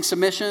practicing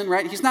submission,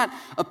 right? He's not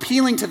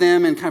appealing to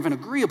them in kind of an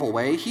agreeable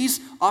way. He's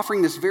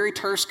offering this very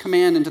terse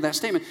command into that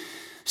statement.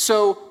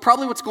 So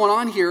probably what's going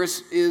on here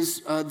is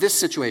this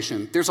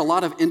situation. There's a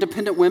lot of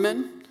independent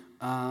women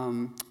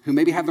who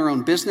maybe have their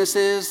own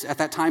businesses. At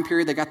that time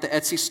period, they got the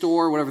Etsy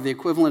store, whatever the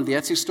equivalent of the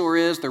Etsy store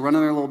is. They're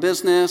running their little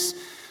business.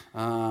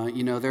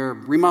 They're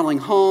remodeling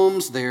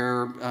homes,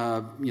 they're,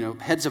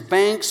 heads of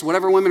banks,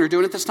 whatever women are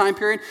doing at this time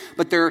period,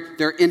 but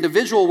they're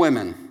individual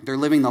women. They're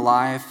living the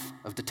life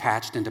of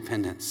detached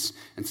independence.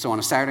 And so on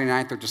a Saturday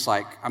night, they're just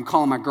like, I'm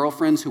calling my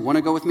girlfriends who want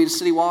to go with me to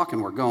City Walk,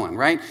 and we're going,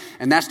 right?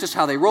 And that's just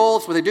how they roll.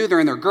 It's what they do. They're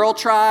in their girl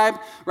tribe,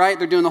 right?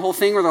 They're doing the whole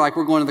thing where they're like,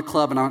 we're going to the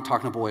club, and I'm not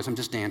talking to boys. I'm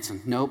just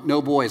dancing. Nope, no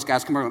boys.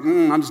 Guys come over,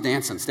 I'm just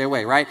dancing. Stay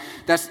away, right?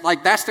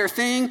 That's their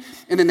thing.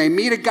 And then they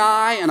meet a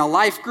guy in a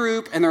life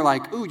group, and they're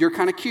like, ooh, you're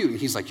kind of cute. And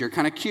he's like, you're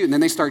kind of cute. And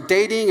then they start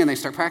dating, and they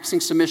start practicing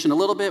submission a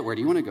little bit. Where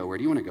do you want to go? Where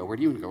do you want to go? Where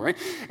do you want to go, right?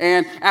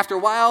 And after a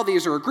while,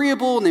 these are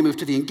agreeable, and they move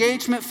to the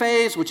engagement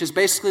phase, which is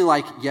basically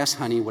like, yes,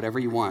 honey, whatever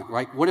you want,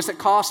 right? What does it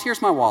cost? Here's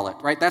my wallet,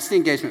 right? That's the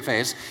engagement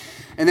phase.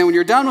 And then when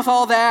you're done with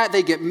all that,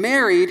 they get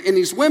married, and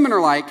these women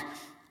are like,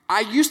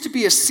 I used to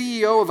be a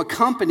CEO of a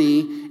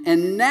company,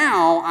 and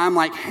now I'm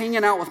like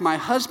hanging out with my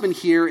husband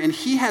here, and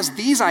he has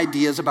these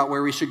ideas about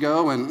where we should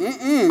go, and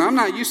I'm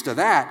not used to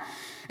that.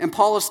 And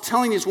Paul is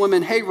telling these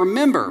women, hey,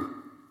 remember,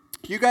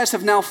 you guys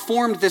have now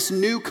formed this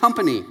new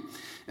company.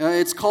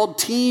 It's called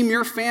Team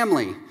Your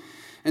Family.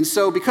 And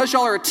so because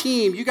y'all are a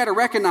team, you got to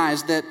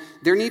recognize that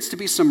there needs to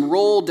be some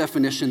role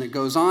definition that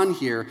goes on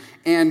here.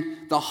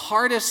 And the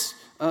hardest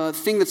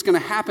thing that's going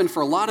to happen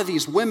for a lot of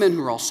these women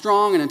who are all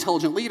strong and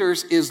intelligent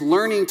leaders is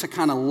learning to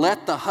kind of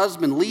let the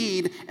husband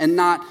lead and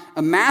not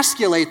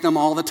emasculate them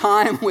all the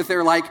time with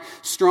their like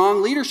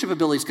strong leadership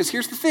abilities. Because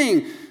here's the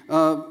thing,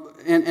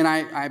 and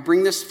I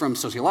bring this from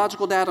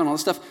sociological data and all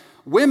this stuff.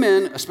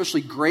 Women,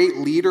 especially great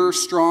leader,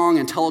 strong,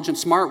 intelligent,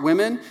 smart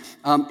women,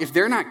 if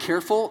they're not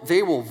careful,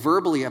 they will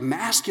verbally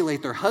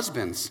emasculate their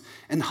husbands.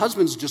 And the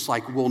husbands just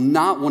like will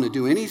not want to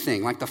do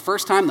anything. Like the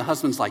first time the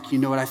husband's like, you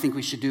know what I think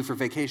we should do for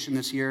vacation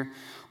this year?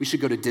 We should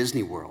go to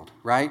Disney World,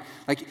 right?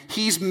 Like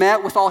he's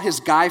met with all his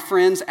guy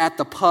friends at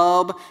the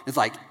pub. It's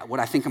like, what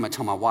I think I'm going to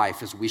tell my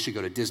wife is we should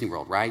go to Disney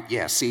World, right?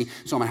 Yeah, see?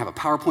 So I'm going to have a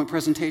PowerPoint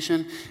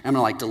presentation. And I'm going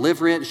to like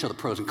deliver it and show the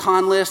pros and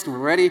cons list. And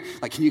we're ready.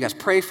 Like, can you guys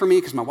pray for me?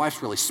 Because my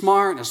wife's really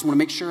smart. And I just want to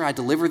make sure I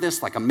deliver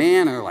this like a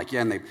man. Or like,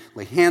 yeah, and they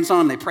lay hands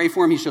on him. They pray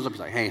for him. He shows up. He's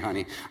like, hey,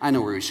 honey, I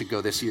know where we should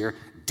go this year.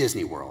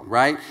 Disney World,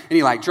 right? And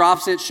he like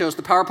drops it, shows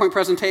the PowerPoint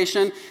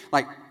presentation,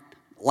 like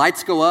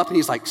lights go up, and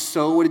he's like,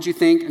 so what did you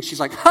think? And she's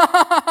like, ha,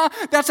 ha, ha,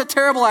 ha, that's a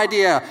terrible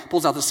idea.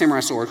 Pulls out the samurai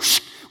sword,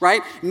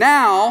 right?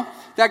 Now,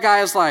 that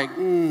guy is like,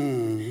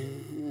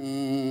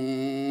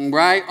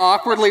 right?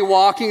 Awkwardly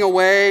walking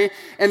away.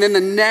 And then the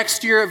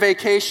next year at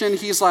vacation,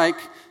 she's like,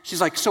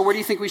 so where do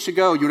you think we should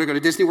go? You want to go to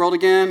Disney World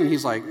again? And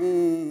he's like,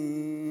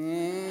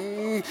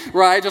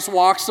 right? Just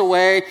walks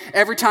away.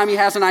 Every time he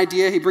has an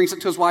idea, he brings it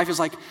to his wife. He's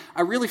like,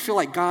 I really feel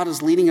like God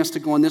is leading us to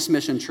go on this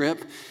mission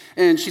trip.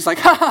 And she's like,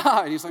 ha, ha,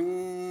 ha. And he's like,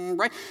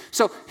 right?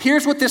 So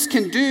here's what this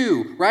can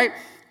do, right?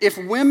 If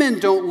women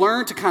don't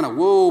learn to kind of,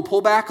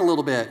 pull back a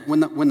little bit, when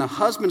the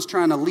husband's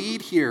trying to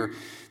lead here,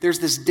 there's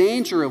this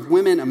danger of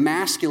women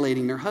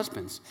emasculating their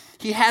husbands.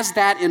 He has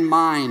that in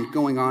mind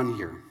going on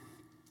here.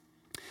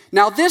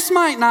 Now, this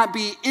might not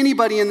be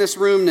anybody in this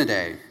room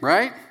today,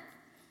 right?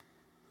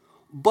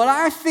 But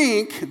I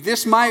think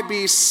this might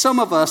be some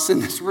of us in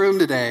this room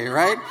today,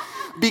 right?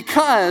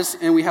 Because,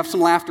 and we have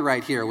some laughter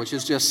right here, which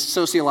is just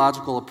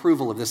sociological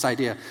approval of this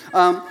idea.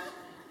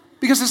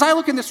 Because as I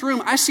look in this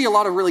room, I see a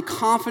lot of really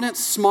confident,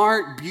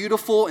 smart,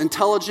 beautiful,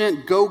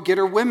 intelligent,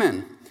 go-getter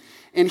women.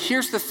 And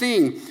here's the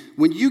thing.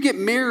 When you get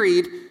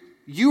married,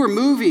 you are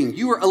moving,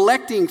 you are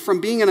electing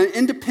from being an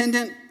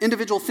independent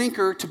individual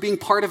thinker to being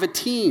part of a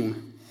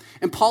team.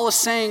 And Paul is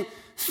saying,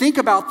 think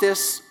about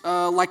this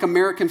like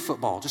American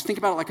football. Just think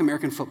about it like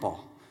American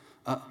football.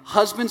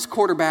 Husband's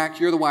quarterback,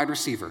 you're the wide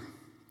receiver.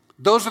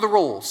 Those are the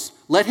roles.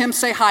 Let him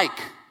say hike,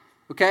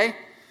 okay?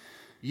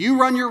 You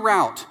run your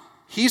route.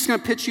 He's going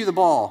to pitch you the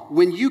ball.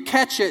 When you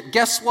catch it,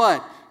 guess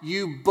what?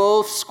 You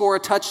both score a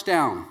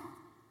touchdown,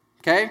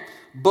 okay?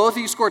 Both of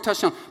you score a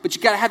touchdown, but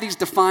you got to have these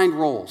defined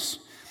roles.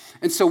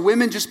 And so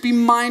women, just be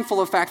mindful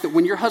of the fact that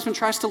when your husband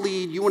tries to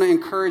lead, you want to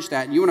encourage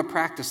that, and you want to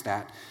practice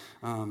that.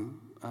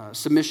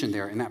 Submission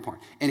there in that part.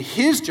 And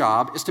his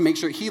job is to make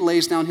sure he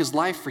lays down his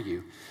life for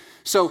you.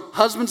 So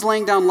husband's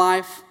laying down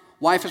life,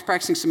 wife is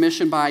practicing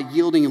submission by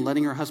yielding and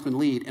letting her husband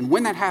lead. And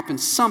when that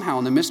happens, somehow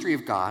in the mystery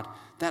of God,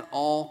 that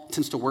all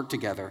tends to work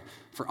together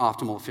for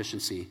optimal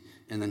efficiency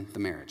in the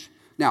marriage.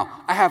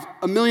 Now, I have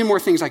a million more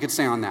things I could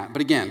say on that.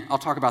 But again, I'll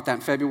talk about that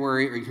in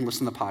February, or you can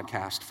listen to the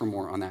podcast for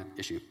more on that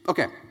issue.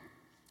 Okay,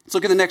 let's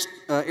look at the next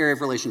area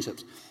of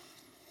relationships.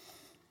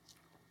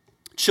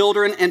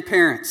 Children and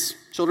parents.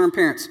 Children and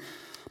parents.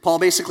 Paul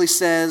basically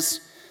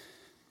says,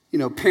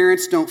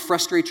 parents, don't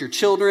frustrate your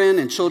children,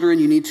 and children,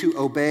 you need to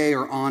obey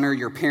or honor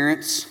your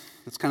parents.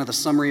 That's kind of the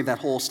summary of that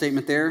whole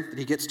statement there that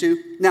he gets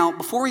to. Now,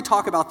 before we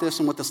talk about this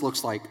and what this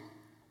looks like,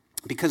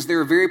 because there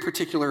are very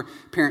particular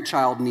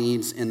parent-child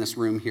needs in this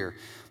room here.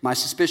 My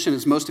suspicion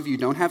is most of you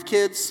don't have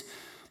kids.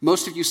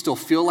 Most of you still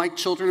feel like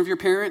children of your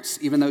parents,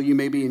 even though you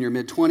may be in your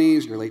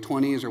mid-20s, your late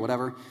 20s, or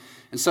whatever.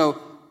 And so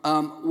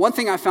one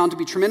thing I found to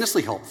be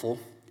tremendously helpful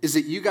is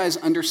that you guys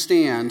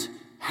understand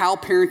how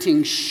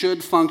parenting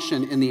should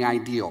function in the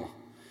ideal.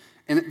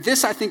 And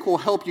this, I think, will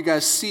help you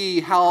guys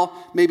see how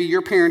maybe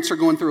your parents are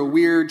going through a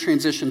weird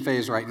transition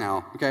phase right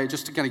now, okay?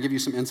 Just to kind of give you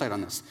some insight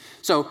on this.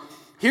 So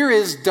here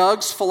is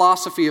Doug's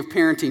philosophy of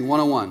parenting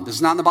 101. This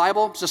is not in the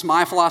Bible. It's just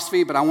my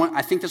philosophy, but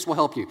I think this will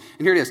help you.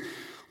 And here it is.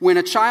 When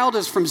a child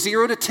is from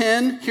 0 to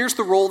 10, here's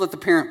the role that the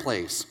parent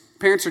plays.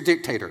 Parents are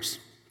dictators.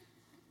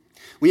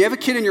 When you have a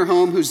kid in your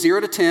home who's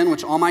 0 to 10,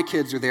 which all my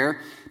kids are there,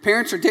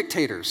 parents are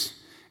dictators.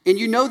 And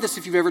you know this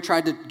if you've ever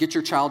tried to get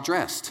your child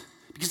dressed.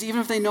 Because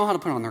even if they know how to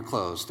put on their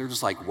clothes, they're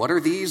just like, what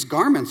are these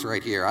garments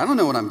right here? I don't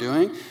know what I'm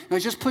doing.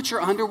 Just put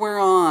your underwear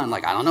on.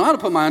 Like, I don't know how to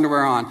put my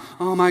underwear on.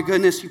 Oh my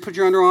goodness, you put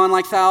your underwear on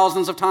like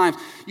thousands of times.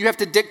 You have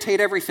to dictate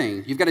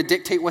everything. You've got to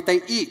dictate what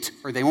they eat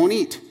or they won't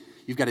eat.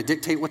 You've got to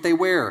dictate what they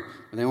wear or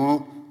they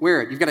won't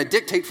wear it. You've got to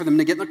dictate for them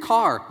to get in the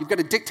car. You've got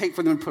to dictate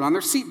for them to put on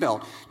their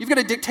seatbelt. You've got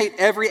to dictate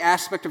every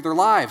aspect of their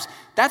lives.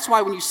 That's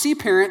why when you see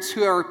parents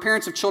who are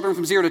parents of children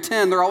from 0 to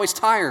 10, they're always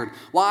tired.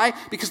 Why?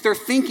 Because they're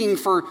thinking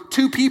for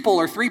 2 people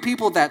or 3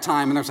 people at that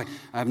time, and they're just like,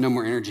 I have no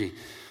more energy.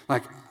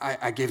 Like,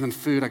 I gave them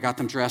food, I got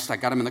them dressed, I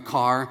got them in the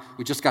car,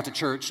 we just got to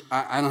church,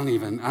 I don't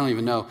even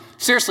know.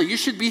 Seriously, you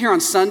should be here on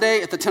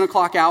Sunday at the 10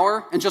 o'clock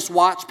hour and just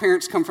watch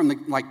parents come from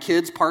the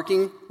kids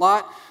parking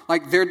lot.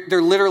 Like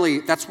they're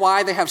literally, that's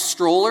why they have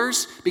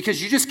strollers,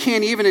 because you just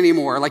can't even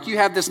anymore. Like you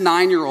have this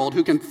 9-year-old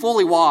who can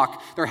fully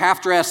walk, they're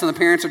half dressed, and the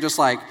parents are just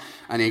like,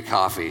 I need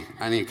coffee,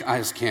 I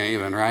just can't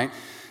even, right?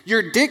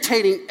 You're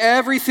dictating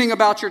everything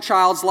about your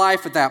child's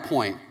life at that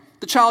point.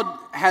 The child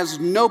has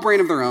no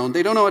brain of their own.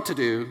 They don't know what to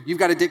do. You've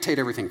got to dictate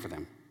everything for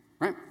them,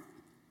 right?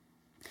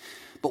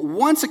 But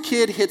once a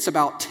kid hits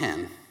about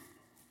 10,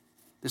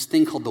 this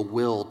thing called the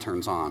will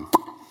turns on.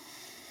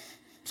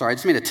 Sorry, I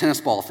just made a tennis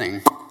ball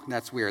thing.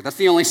 That's weird. That's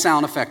the only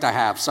sound effect I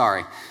have.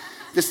 Sorry.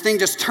 This thing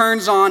just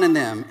turns on in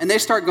them, and they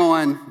start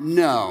going,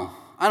 no,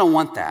 I don't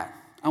want that.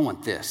 I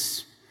want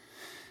this.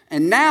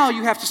 And now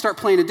you have to start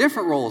playing a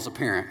different role as a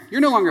parent.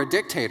 You're no longer a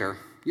dictator.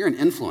 You're an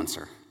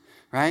influencer,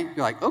 right?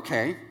 You're like,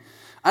 okay,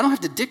 I don't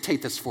have to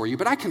dictate this for you,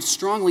 but I can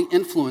strongly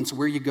influence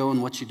where you go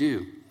and what you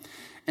do.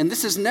 And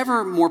this is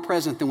never more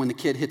present than when the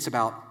kid hits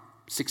about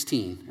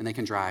 16 and they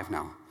can drive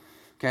now,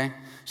 okay?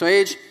 So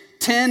age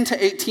 10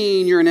 to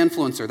 18, you're an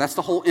influencer. That's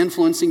the whole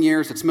influencing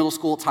years. It's middle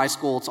school, it's high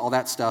school, it's all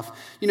that stuff.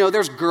 You know,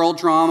 there's girl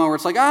drama where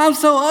it's like, I'm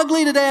so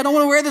ugly today, I don't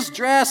want to wear this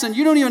dress, and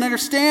you don't even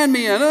understand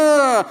me, and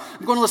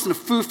I'm going to listen to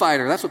Foo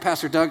Fighter. That's what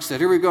Pastor Doug said.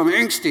 Here we go, I'm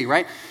angsty,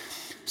 right?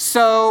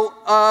 So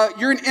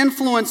you're an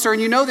influencer,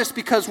 and you know this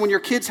because when your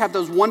kids have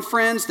those one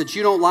friends that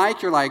you don't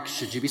like, you're like,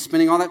 should you be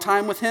spending all that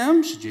time with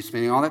him? Should you be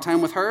spending all that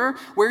time with her?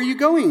 Where are you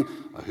going?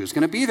 Who's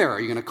going to be there?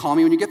 Are you going to call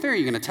me when you get there? Are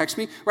you going to text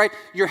me? Right?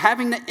 You're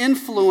having to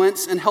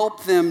influence and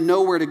help them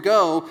know where to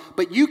go,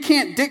 but you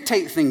can't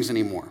dictate things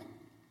anymore.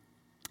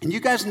 And you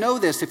guys know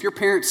this. If your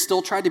parents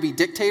still tried to be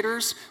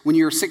dictators when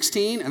you were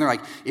 16, and they're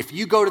like, if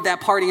you go to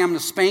that party, I'm going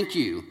to spank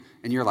you.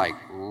 And you're like,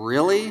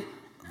 really?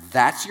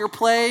 That's your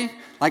play?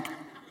 Like,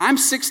 I'm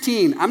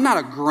 16. I'm not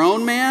a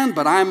grown man,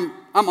 but I'm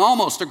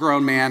almost a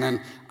grown man, and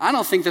I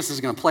don't think this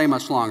is going to play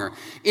much longer.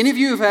 Any of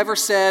you have ever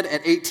said at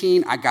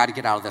 18, I got to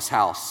get out of this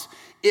house?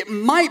 It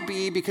might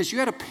be because you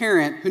had a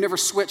parent who never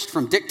switched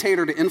from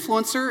dictator to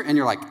influencer, and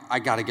you're like, I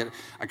got to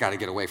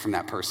get away from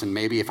that person.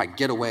 Maybe if I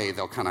get away,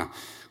 they'll kind of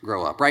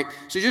grow up, right?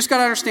 So you just got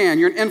to understand,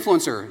 you're an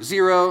influencer,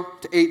 0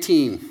 to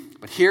 18.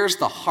 But here's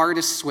the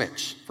hardest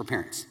switch for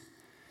parents.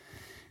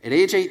 At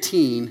age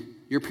 18,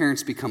 your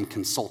parents become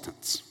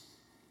consultants.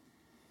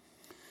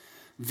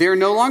 They're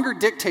no longer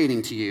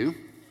dictating to you,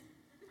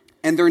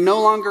 and they're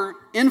no longer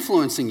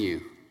influencing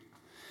you.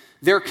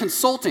 They're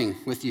consulting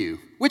with you,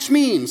 which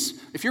means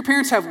if your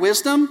parents have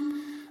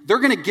wisdom, they're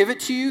going to give it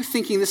to you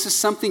thinking this is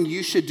something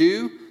you should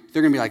do.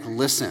 They're going to be like,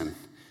 listen,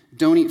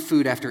 don't eat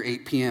food after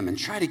 8 p.m. and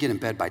try to get in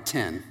bed by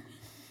 10,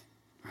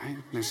 right?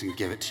 They're just going to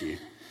give it to you.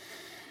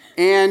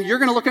 And you're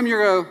going to look at them and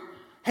you're going to go,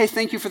 hey,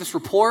 thank you for this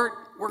report.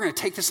 We're going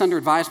to take this under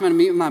advisement and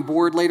meet with my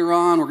board later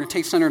on. We're going to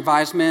take this under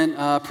advisement.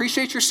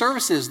 Appreciate your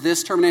services.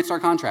 This terminates our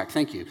contract.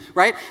 Thank you.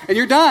 Right? And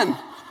you're done.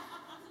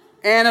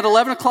 And at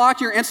 11 o'clock,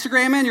 you're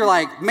Instagramming. You're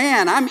like,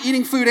 man, I'm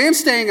eating food and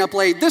staying up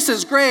late. This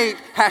is great.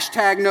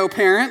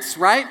 #NoParents,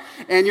 right?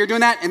 And you're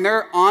doing that, and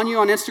they're on you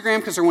on Instagram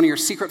because they're one of your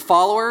secret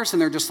followers,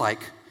 and they're just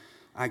like,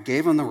 I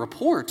gave them the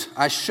report.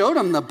 I showed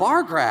them the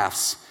bar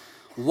graphs.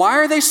 Why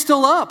are they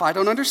still up? I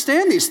don't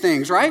understand these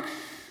things, right?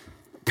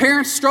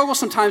 Parents struggle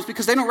sometimes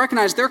because they don't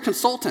recognize they're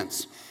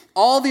consultants.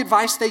 All the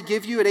advice they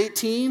give you at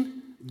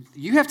 18,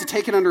 you have to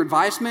take it under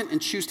advisement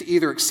and choose to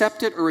either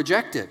accept it or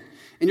reject it.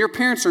 And your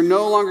parents are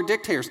no longer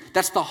dictators.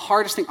 That's the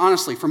hardest thing,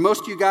 honestly. For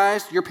most of you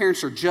guys, your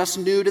parents are just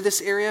new to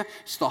this area.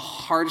 It's the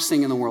hardest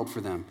thing in the world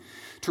for them.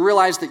 To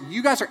realize that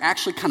you guys are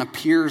actually kind of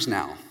peers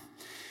now.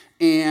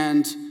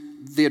 And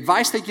the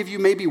advice they give you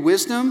may be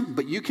wisdom,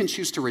 but you can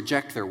choose to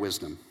reject their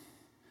wisdom.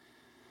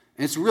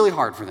 And it's really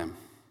hard for them.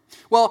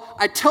 Well,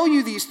 I tell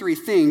you these 3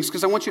 things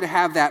because I want you to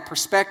have that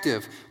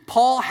perspective.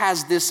 Paul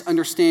has this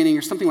understanding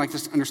or something like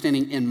this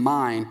understanding in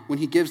mind when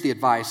he gives the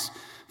advice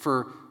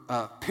for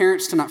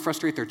parents to not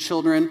frustrate their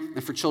children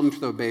and for children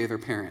to obey their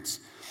parents.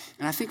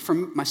 And I think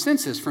from my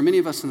sense is for many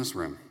of us in this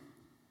room,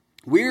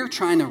 we're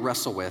trying to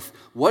wrestle with,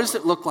 what does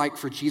it look like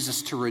for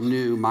Jesus to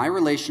renew my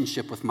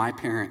relationship with my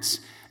parents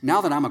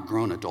now that I'm a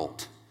grown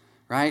adult,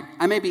 right?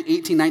 I may be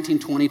 18, 19,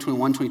 20,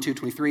 21, 22,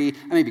 23.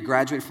 I may be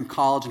graduated from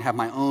college and have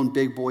my own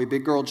big boy,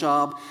 big girl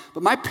job.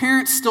 But my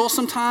parents still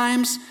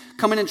sometimes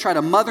come in and try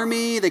to mother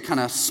me. They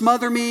kind of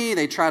smother me.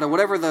 They try to,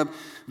 whatever the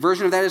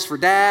version of that is for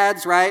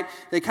dads, right?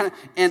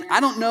 And I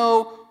don't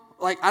know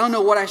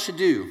what I should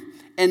do.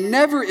 And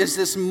never is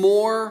this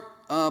more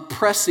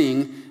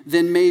pressing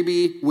than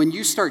maybe when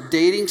you start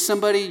dating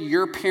somebody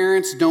your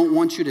parents don't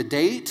want you to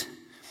date,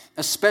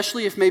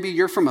 especially if maybe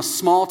you're from a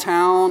small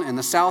town in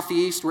the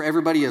Southeast where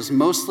everybody is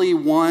mostly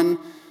one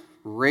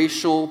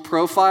racial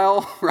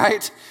profile,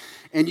 right?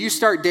 And you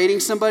start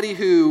dating somebody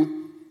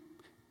who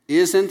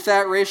isn't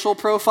that racial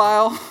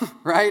profile,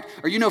 right?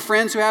 Or you know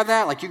friends who have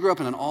that? Like you grew up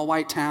in an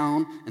all-white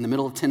town in the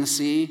middle of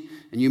Tennessee,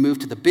 and you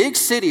moved to the big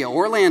city of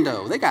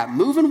Orlando. They got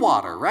moving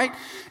water, right?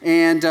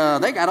 And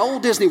they got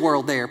old Disney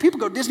World there.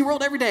 People go to Disney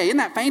World every day. Isn't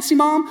that fancy,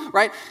 Mom?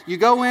 Right? You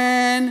go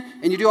in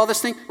and you do all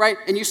this thing, right?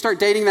 And you start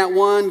dating that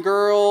one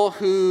girl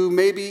who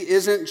maybe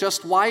isn't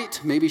just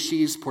white. Maybe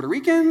she's Puerto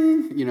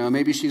Rican.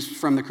 Maybe she's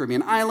from the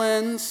Caribbean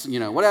islands.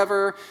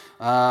 Whatever.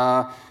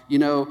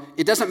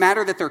 It doesn't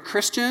matter that they're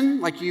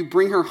Christian. Like you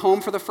bring her home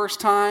for the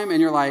first time,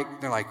 and they're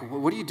like,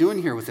 what are you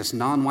doing here with this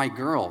non-white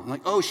girl? I'm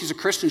like, oh, she's a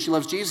Christian. She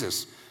loves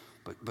Jesus.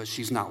 But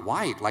she's not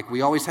white. Like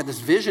we always had this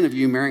vision of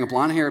you marrying a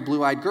blonde-haired,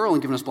 blue-eyed girl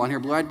and giving us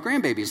blonde-haired, blue-eyed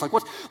grandbabies.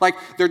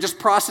 They're just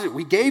processing.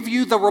 We gave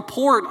you the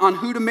report on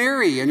who to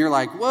marry, and you're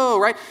like, whoa,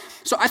 right?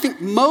 So I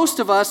think most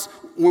of us,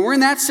 when we're in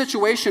that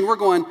situation, we're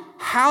going,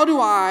 how do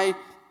I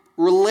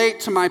relate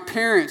to my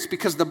parents?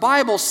 Because the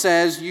Bible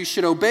says you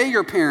should obey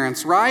your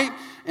parents, right?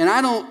 And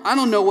I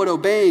don't know what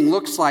obeying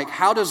looks like.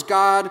 How does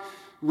God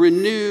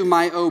renew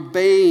my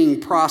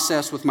obeying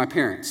process with my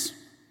parents?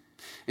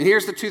 And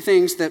here's the two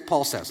things that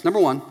Paul says. Number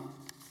one,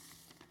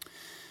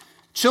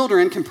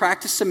 children can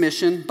practice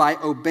submission by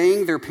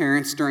obeying their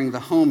parents during the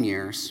home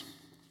years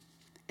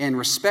and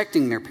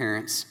respecting their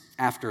parents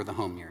after the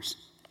home years.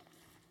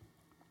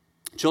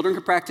 Children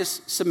can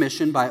practice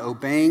submission by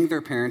obeying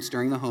their parents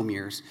during the home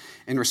years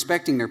and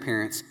respecting their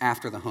parents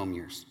after the home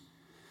years.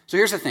 So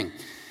here's the thing.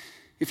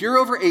 If you're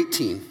over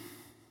 18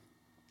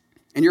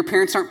 and your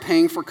parents aren't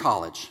paying for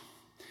college,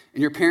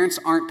 and your parents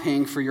aren't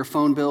paying for your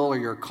phone bill or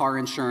your car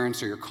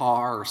insurance or your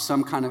car or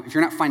if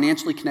you're not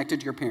financially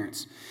connected to your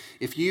parents,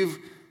 if you've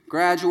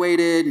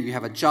graduated, you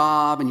have a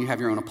job, and you have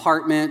your own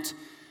apartment,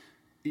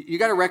 you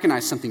got to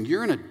recognize something.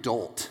 You're an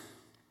adult.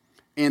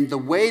 And the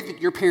way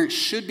that your parents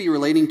should be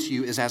relating to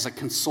you is as a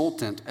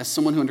consultant, as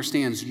someone who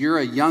understands you're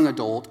a young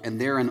adult and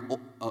they're an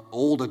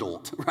old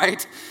adult,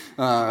 right?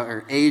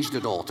 Or aged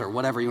adult or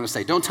whatever you want to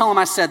say. Don't tell them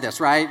I said this,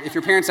 right? If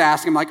your parents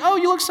ask them like, oh,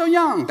 you look so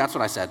young. That's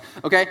what I said,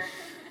 okay?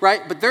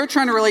 Right? But they're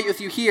trying to relate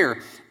with you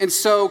here. And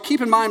so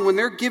keep in mind, when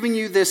they're giving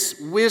you this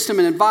wisdom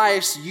and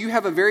advice, you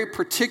have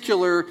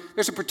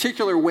there's a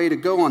particular way to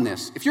go on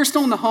this. If you're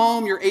still in the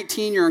home, you're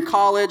 18, you're in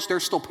college, they're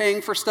still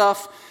paying for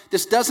stuff,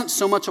 this doesn't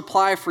so much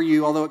apply for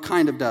you, although it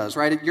kind of does,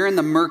 right? You're in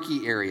the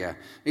murky area.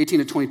 18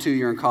 to 22,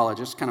 you're in college.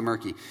 It's kind of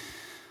murky.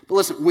 But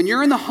listen, when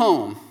you're in the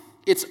home,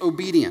 it's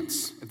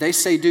obedience. If they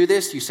say do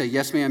this, you say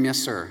yes, ma'am, yes,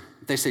 sir.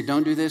 If they say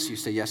don't do this, you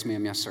say yes,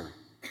 ma'am, yes, sir.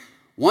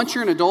 Once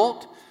you're an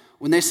adult,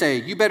 when they say,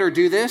 you better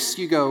do this,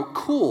 you go,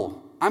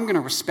 cool, I'm going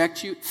to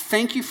respect you.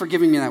 Thank you for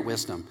giving me that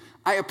wisdom.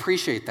 I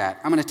appreciate that.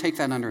 I'm going to take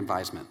that under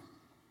advisement.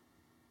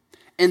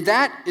 And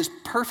that is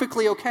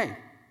perfectly okay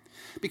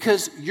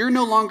because you're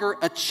no longer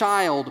a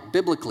child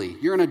biblically.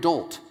 You're an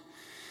adult.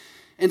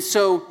 And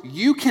so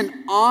you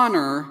can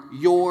honor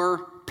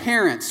your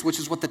parents, which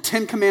is what the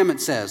Ten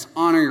Commandments says,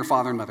 honor your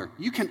father and mother.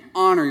 You can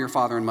honor your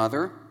father and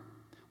mother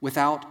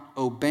without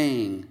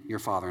obeying your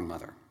father and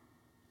mother.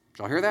 Did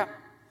y'all hear that?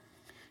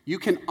 You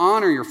can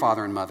honor your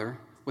father and mother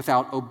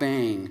without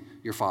obeying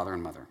your father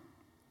and mother.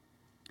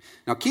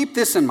 Now keep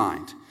this in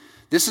mind.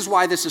 This is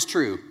why this is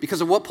true, because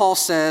of what Paul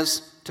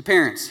says to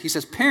parents. He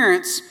says,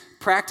 parents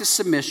practice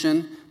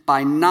submission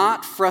by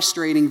not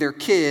frustrating their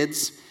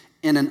kids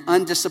in an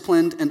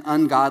undisciplined and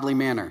ungodly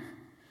manner.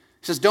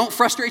 He says, don't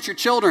frustrate your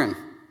children.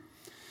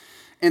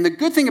 And the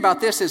good thing about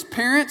this is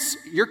parents,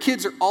 your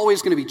kids are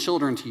always going to be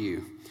children to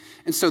you.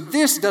 And so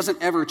this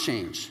doesn't ever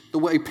change the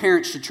way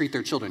parents should treat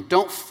their children.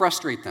 Don't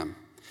frustrate them.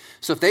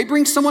 So if they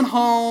bring someone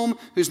home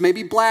who's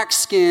maybe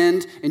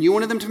black-skinned and you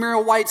wanted them to marry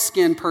a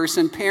white-skinned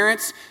person,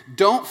 parents,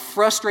 don't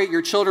frustrate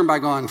your children by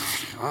going,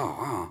 oh,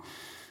 wow,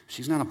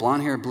 she's not a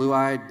blonde-haired,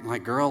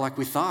 blue-eyed girl like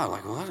we thought.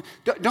 Like,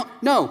 what?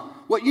 No,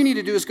 what you need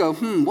to do is go,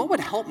 what would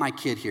help my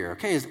kid here?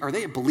 Okay, are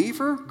they a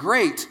believer?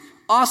 Great,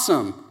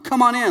 awesome,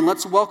 come on in,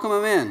 let's welcome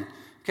them in.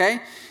 Okay?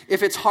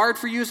 If it's hard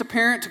for you as a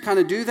parent to kind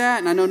of do that,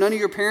 and I know none of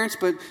your parents,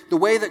 but the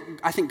way that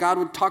I think God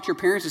would talk to your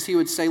parents is he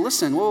would say,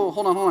 listen, whoa,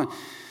 hold on.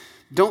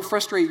 Don't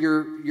frustrate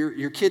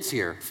your kids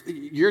here.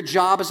 Your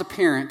job as a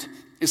parent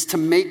is to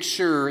make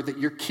sure that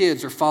your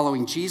kids are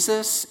following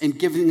Jesus and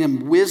giving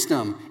them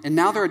wisdom. And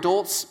now they're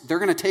adults, they're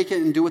going to take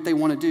it and do what they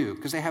want to do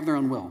because they have their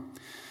own will.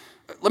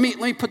 Let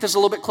me put this a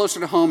little bit closer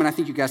to home, and I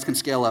think you guys can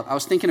scale up. I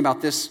was thinking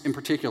about this in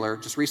particular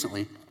just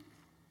recently.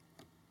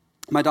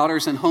 My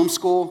daughter's in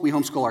homeschool. We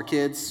homeschool our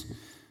kids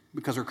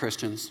because we're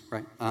Christians,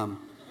 right? And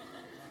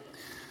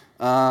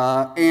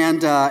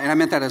I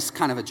meant that as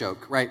kind of a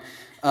joke, right?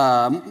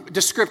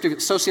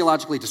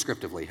 Sociologically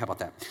descriptively, how about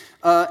that?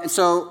 And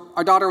so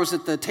our daughter was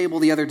at the table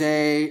the other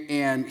day,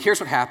 and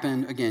here's what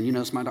happened. Again, you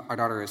notice our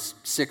daughter is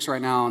 6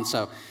 right now, and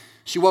so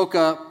she woke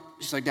up.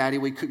 She's like, Daddy,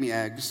 will you cook me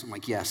eggs? I'm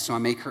like, yes. So I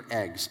make her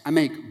eggs. I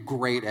make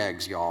great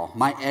eggs, y'all.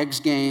 My eggs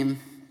game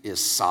is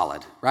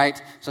solid, right?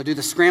 So I do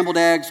the scrambled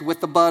eggs with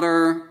the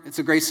butter. It's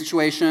a great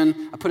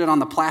situation. I put it on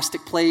the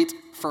plastic plate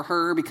for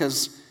her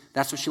because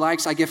that's what she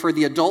likes. I give her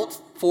the adult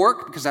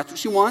fork because that's what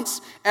she wants.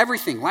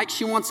 Everything like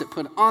she wants it,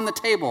 put it on the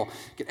table.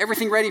 Get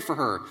everything ready for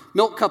her.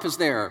 Milk cup is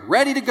there,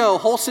 ready to go,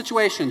 whole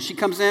situation. She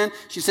comes in,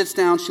 she sits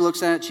down, she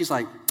looks at it, she's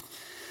like,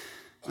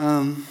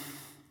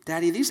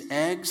 Daddy, these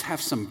eggs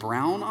have some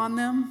brown on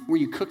them where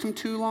you cooked them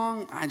too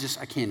long. I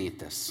can't eat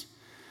this.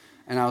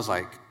 And I was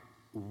like,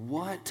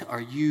 what are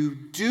you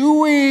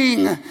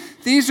doing?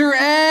 These are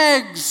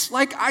eggs.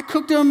 Like, I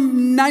cooked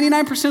them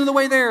 99% of the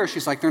way there.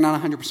 She's like, they're not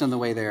 100% of the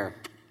way there.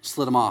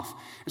 Slid them off.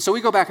 And so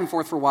we go back and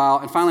forth for a while,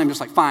 and finally I'm just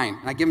like, fine.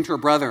 And I give them to her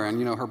brother,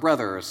 and, her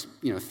brother is,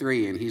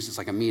 3, and he's just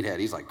like a meathead.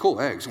 He's like,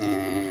 cool, eggs,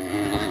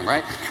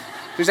 right?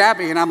 He's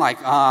happy, and I'm like,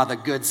 the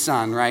good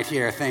son right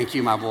here. Thank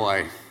you, my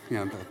boy.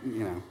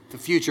 The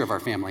future of our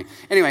family.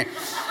 Anyway,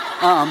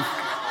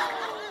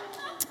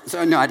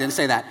 so no, I didn't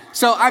say that.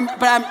 So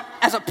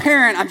as a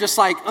parent, I'm just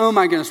like, oh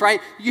my goodness,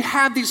 right? You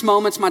have these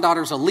moments. My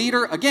daughter's a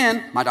leader.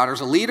 Again, my daughter's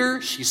a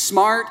leader. She's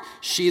smart.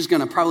 She's going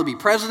to probably be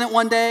president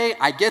one day.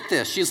 I get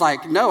this. She's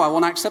like, no, I will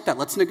not accept that.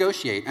 Let's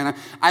negotiate. And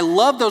I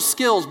love those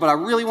skills, but I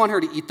really want her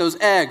to eat those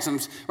eggs.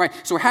 Right?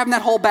 So we're having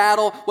that whole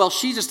battle. Well,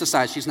 she just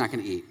decides she's not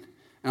going to eat.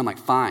 And I'm like,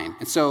 fine.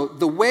 And so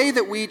the way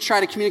that we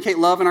try to communicate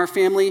love in our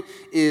family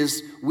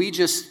is we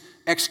just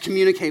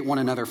excommunicate one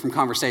another from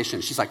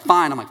conversation. She's like,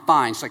 fine. I'm like,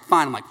 fine. She's like,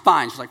 fine. I'm like,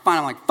 fine. She's like, fine.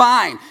 I'm like,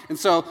 fine. And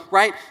so,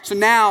 right? So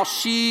now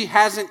she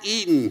hasn't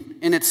eaten,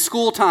 and it's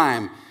school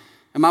time.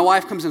 And my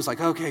wife comes in and is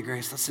like, okay,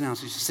 Grace, let's sit down.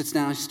 So she sits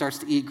down. She starts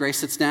to eat. Grace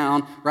sits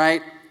down,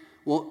 right?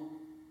 Well,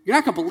 you're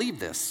not going to believe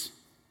this,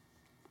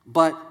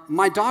 but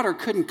my daughter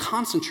couldn't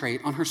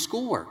concentrate on her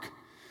schoolwork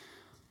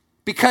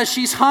because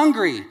she's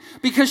hungry,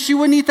 because she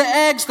wouldn't eat the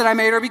eggs that I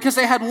made her because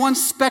they had one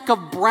speck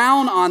of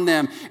brown on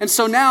them. And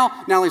so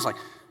now Natalie's like,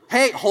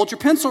 hey, hold your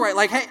pencil right.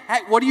 Like, hey,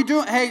 what are you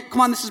doing? Hey,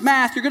 come on, this is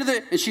math. You're good at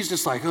it. And she's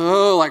just like,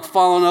 like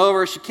falling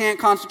over. She can't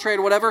concentrate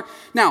or whatever.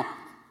 Now,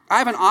 I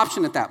have an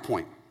option at that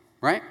point,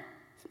 right?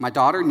 My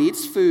daughter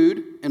needs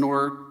food in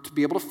order to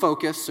be able to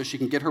focus so she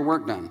can get her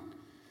work done.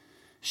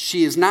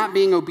 She is not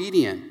being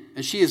obedient,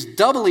 and she is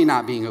doubly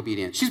not being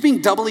obedient. She's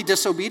being doubly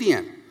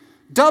disobedient.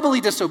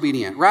 Doubly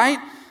disobedient, right?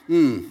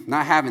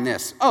 Not having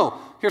this.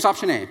 Oh, here's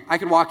option A. I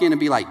could walk in and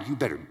be like, you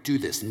better do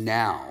this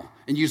now,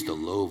 and use the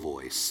low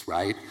voice,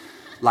 right?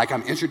 Like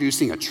I'm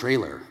introducing a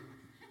trailer.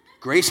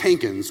 Grace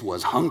Hankins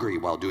was hungry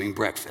while doing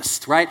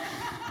breakfast, right?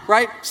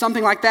 Right?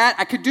 Something like that.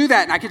 I could do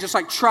that, and I could just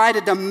like try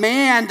to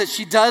demand that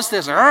she does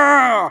this.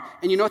 And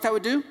you know what that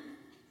would do?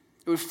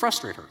 It would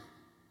frustrate her,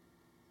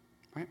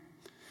 right?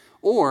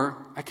 Or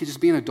I could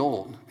just be an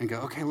adult and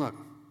go, okay, look,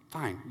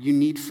 fine, you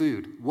need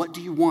food. What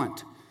do you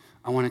want?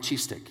 I want a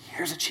cheese stick.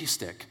 Here's a cheese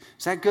stick.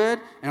 Is that good?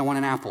 And I want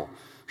an apple.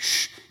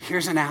 Shh,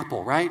 here's an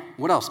apple, right?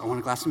 What else? I want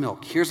a glass of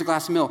milk. Here's a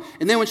glass of milk.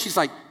 And then when she's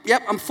like,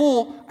 yep, I'm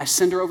full, I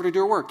send her over to do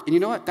her work. And you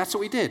know what? That's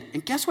what we did.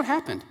 And guess what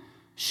happened?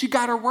 She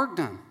got her work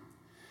done.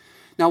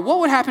 Now, what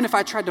would happen if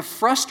I tried to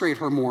frustrate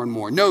her more and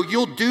more? No,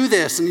 you'll do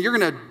this, and you're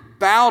going to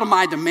bow to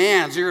my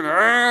demands. You're going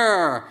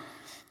to,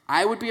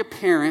 I would be a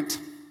parent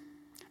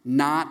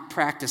not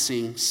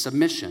practicing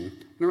submission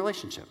in a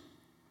relationship.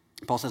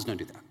 Paul says, don't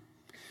do that.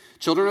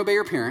 Children, obey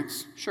your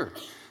parents, sure.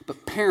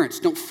 But parents,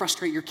 don't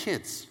frustrate your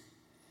kids.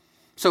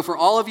 So for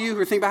all of you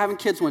who are thinking about having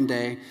kids one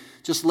day,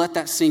 just let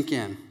that sink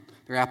in.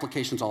 There are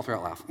applications all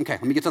throughout life. Okay,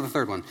 let me get to the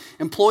third one.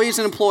 Employees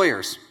and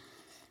employers.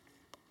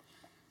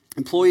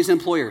 Employees and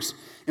employers.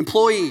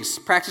 Employees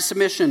practice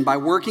submission by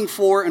working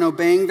for and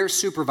obeying their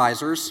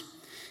supervisors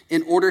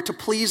in order to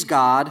please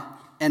God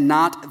and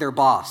not their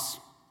boss.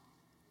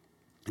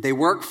 They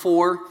work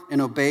for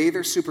and obey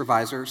their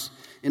supervisors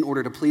in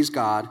order to please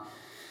God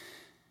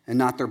and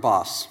not their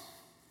boss.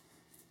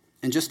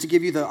 And just to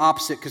give you the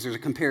opposite, because there's a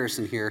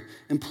comparison here,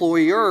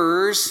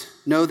 employers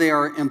know they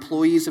are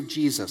employees of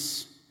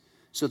Jesus,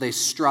 so they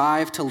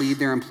strive to lead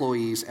their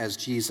employees as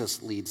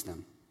Jesus leads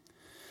them.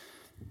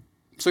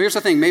 So here's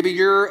the thing. Maybe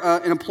you're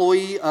an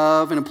employee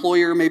of an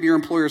employer. Maybe your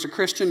employer is a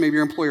Christian. Maybe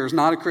your employer is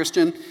not a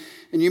Christian.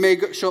 And you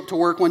may show up to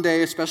work one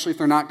day, especially if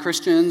they're not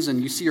Christians,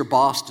 and you see your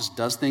boss just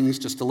does things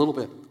just a little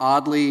bit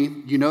oddly.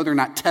 You know they're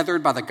not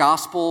tethered by the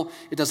gospel.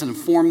 It doesn't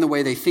inform the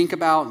way they think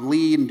about and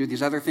lead and do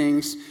these other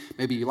things.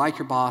 Maybe you like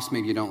your boss.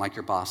 Maybe you don't like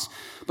your boss.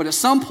 But at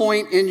some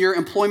point in your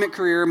employment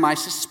career, my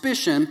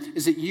suspicion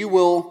is that you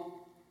will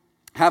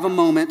have a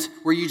moment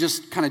where you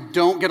just kind of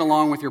don't get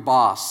along with your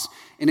boss.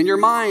 And in your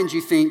mind, you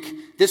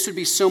think, this would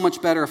be so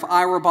much better if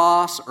I were a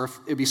boss, or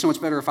it would be so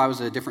much better if I was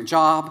at a different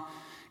job.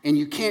 And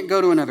you can't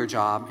go to another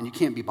job, and you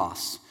can't be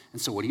boss.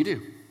 And so what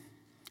do?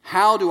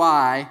 How do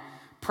I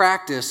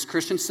practice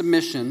Christian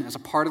submission as a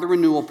part of the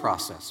renewal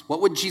process.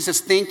 What would Jesus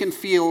think and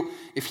feel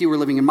if he were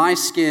living in my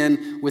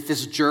skin with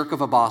this jerk of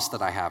a boss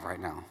that I have right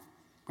now,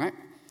 right?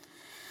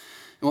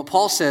 And what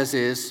Paul says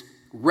is,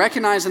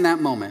 recognize in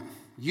that moment,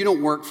 you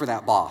don't work for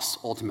that boss,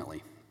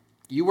 ultimately.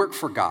 You work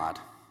for God.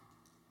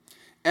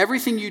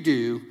 Everything you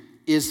do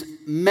is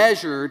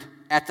measured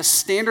at the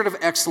standard of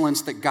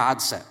excellence that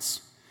God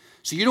sets.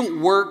 So you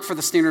don't work for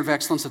the standard of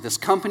excellence of this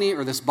company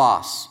or this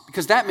boss,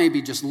 because that may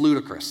be just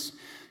ludicrous.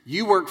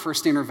 You work for a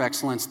standard of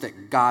excellence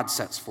that God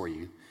sets for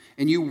you,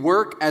 and you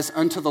work as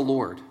unto the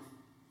Lord.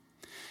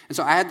 And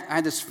so I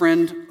had this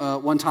friend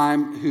one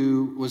time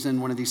who was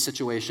in one of these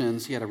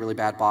situations. He had a really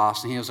bad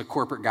boss, and he was a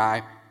corporate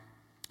guy.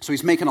 So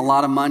he's making a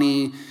lot of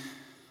money.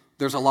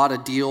 There's a lot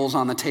of deals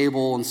on the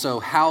table, and so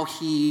how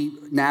he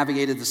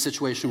navigated the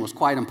situation was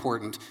quite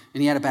important.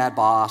 And he had a bad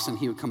boss, and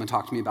he would come and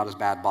talk to me about his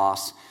bad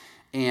boss.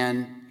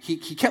 And he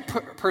kept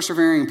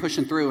persevering and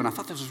pushing through, and I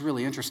thought this was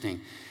really interesting.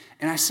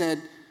 And I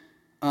said,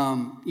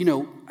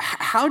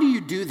 how do you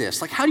do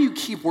this? Like, how do you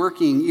keep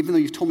working even though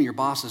you've told me your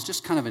boss is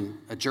just kind of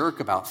a jerk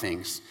about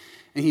things?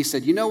 And he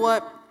said, you know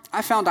what?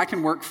 I found I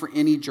can work for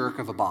any jerk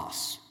of a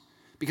boss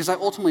because I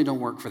ultimately don't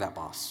work for that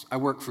boss. I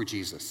work for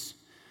Jesus.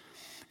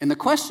 And the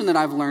question that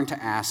I've learned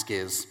to ask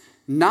is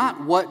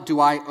not what do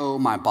I owe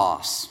my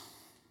boss?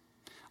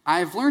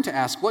 I've learned to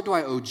ask what do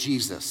I owe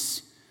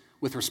Jesus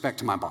with respect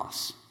to my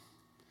boss?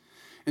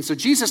 And so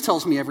Jesus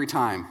tells me every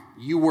time,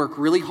 you work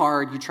really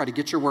hard, you try to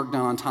get your work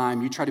done on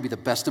time, you try to be the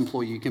best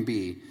employee you can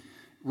be,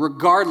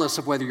 regardless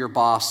of whether your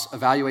boss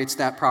evaluates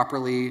that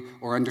properly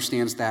or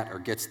understands that or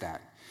gets that.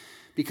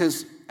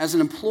 Because as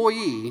an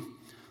employee,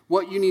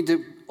 what you need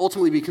to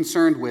ultimately be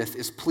concerned with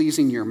is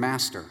pleasing your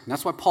master. And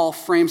that's why Paul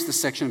frames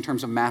this section in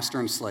terms of master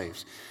and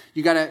slaves.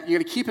 You gotta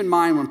keep in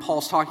mind when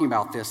Paul's talking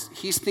about this,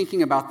 he's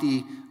thinking about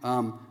the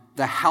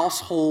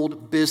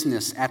household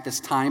business at this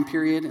time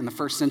period in the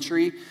first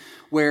century,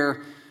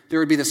 where there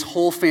would be this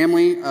whole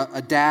family,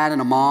 a dad and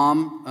a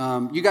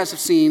mom. You guys have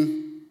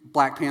seen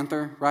Black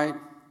Panther, right?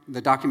 The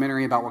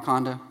documentary about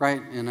Wakanda,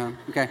 right? And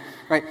okay,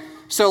 right.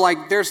 So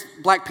like, there's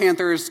Black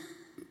Panther's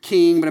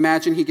king, but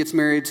imagine he gets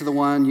married to the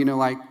one,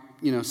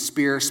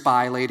 spear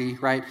spy lady,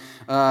 right?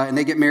 And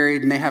they get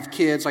married and they have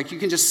kids. Like, you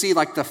can just see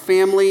like the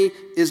family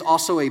is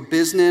also a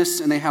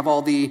business, and they have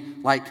all the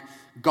like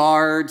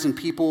guards and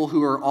people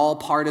who are all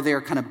part of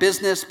their kind of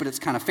business, but it's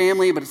kind of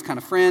family, but it's kind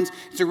of friends.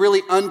 It's a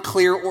really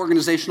unclear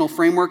organizational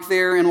framework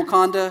there in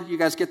Wakanda. You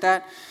guys get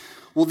that?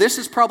 Well, this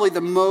is probably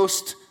the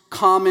most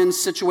common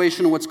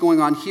situation of what's going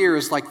on here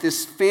is like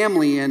this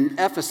family in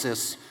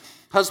Ephesus,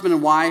 husband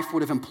and wife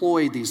would have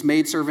employed these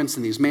maidservants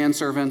and these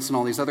manservants and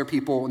all these other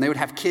people, and they would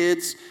have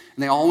kids,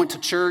 and they all went to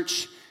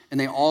church, and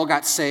they all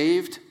got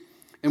saved.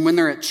 And when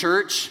they're at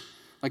church,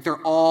 like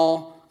they're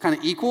all kind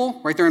of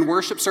equal, right? They're in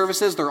worship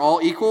services, they're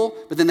all equal,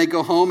 but then they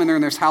go home and they're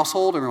in this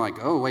household and they're like,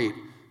 oh wait,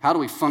 how do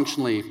we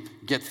functionally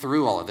get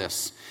through all of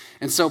this?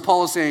 And so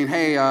Paul is saying,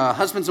 hey,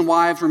 husbands and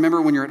wives,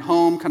 remember when you're at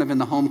home, kind of in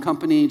the home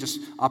company,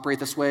 just operate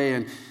this way.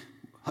 And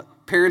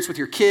parents with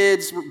your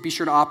kids, be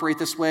sure to operate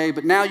this way.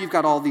 But now you've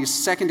got all these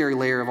secondary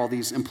layer of all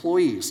these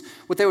employees,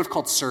 what they would have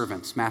called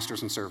servants,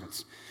 masters and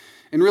servants.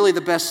 And really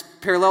the best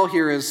parallel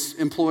here is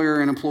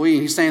employer and employee.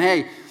 He's saying,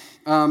 hey,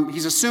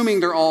 he's assuming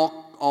they're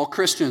all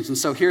Christians. And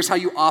so here's how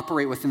you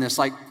operate within this.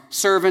 Like,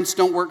 servants,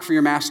 don't work for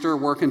your master,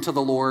 work unto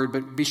the Lord,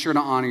 but be sure to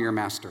honor your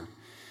master.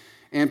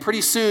 And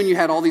pretty soon you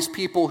had all these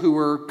people who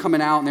were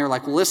coming out and they're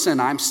like, listen,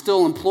 I'm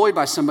still employed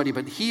by somebody,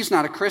 but he's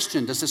not a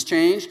Christian. Does this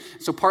change?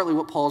 So partly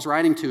what Paul's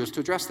writing to is to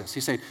address this.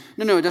 He's saying,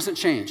 no, it doesn't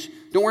change.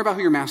 Don't worry about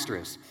who your master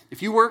is.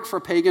 If you work for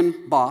a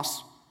pagan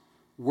boss,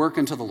 work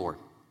unto the Lord.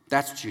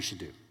 That's what you should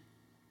do.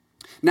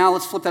 Now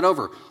let's flip that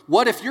over.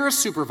 What if you're a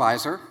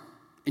supervisor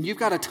and you've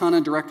got a ton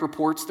of direct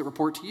reports that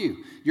report to you?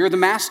 You're the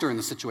master in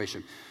the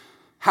situation.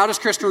 How does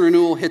Christian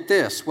renewal hit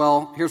this?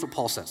 Well, here's what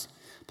Paul says.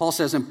 Paul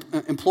says,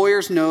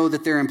 employers know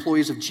that they're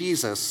employees of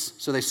Jesus,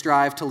 so they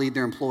strive to lead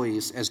their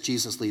employees as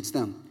Jesus leads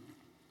them.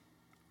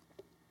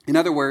 In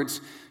other words,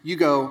 you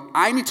go,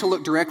 I need to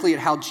look directly at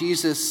how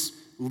Jesus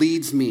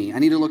leads me. I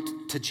need to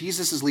look to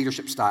Jesus'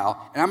 leadership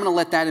style, and I'm going to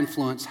let that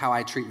influence how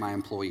I treat my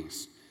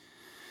employees.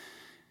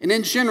 And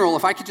in general,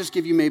 if I could just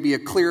give you maybe a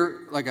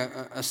clear, like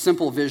a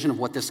simple vision of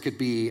what this could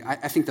be,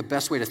 I think the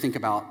best way to think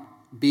about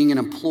being an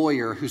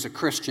employer who's a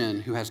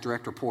Christian, who has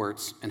direct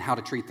reports, and how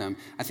to treat them,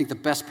 I think the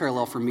best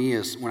parallel for me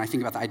is when I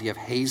think about the idea of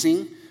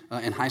hazing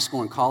in high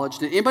school and college.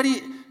 Did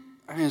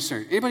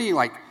anybody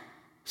like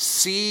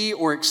see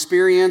or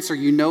experience, or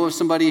you know of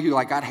somebody who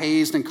like got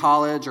hazed in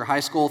college or high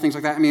school, things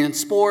like that? I mean, in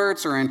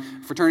sports or in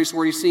fraternity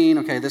sorority scene.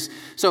 Okay,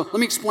 so let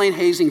me explain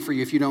hazing for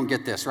you if you don't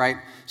get this, right?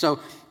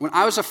 So when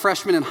I was a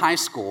freshman in high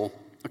school,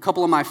 a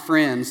couple of my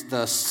friends,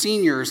 the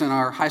seniors in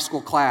our high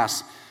school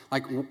class,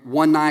 like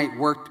one night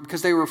worked,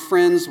 because they were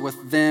friends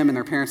with them and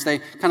their parents, they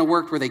kind of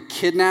worked where they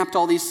kidnapped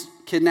all these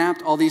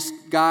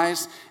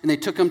guys, and they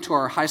took them to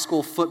our high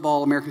school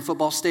American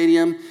football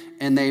stadium,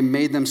 and they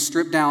made them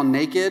strip down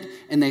naked,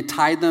 and they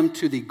tied them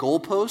to the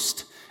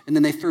goalpost, and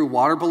then they threw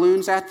water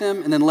balloons at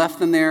them, and then left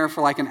them there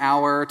for like an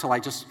hour to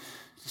like just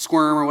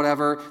squirm or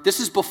whatever. This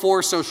is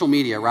before social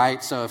media,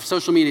 right? So if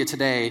social media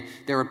today,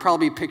 there would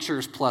probably be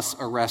pictures plus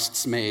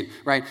arrests made,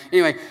 right?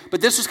 Anyway,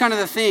 but this was kind of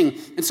the thing.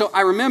 And so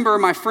I remember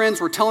my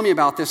friends were telling me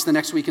about this the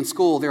next week in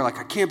school. They were like,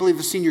 I can't believe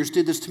the seniors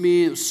did this to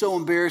me. It was so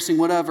embarrassing,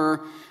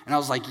 whatever. And I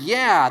was like,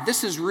 yeah,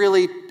 this is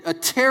really a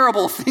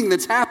terrible thing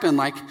that's happened.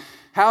 Like,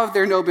 how have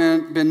there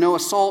been no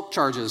assault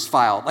charges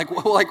filed? Like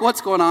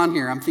what's going on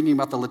here? I'm thinking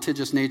about the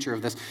litigious nature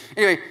of this.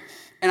 Anyway,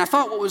 and I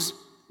thought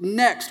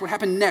what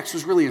happened next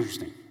was really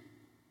interesting.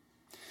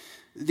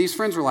 These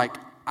friends were like,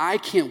 I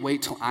can't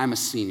wait till I'm a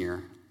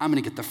senior. I'm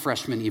going to get the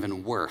freshmen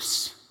even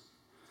worse.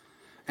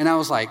 And I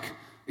was like,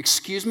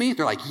 excuse me?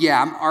 They're like,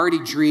 yeah, I'm already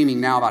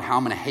dreaming now about how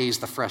I'm going to haze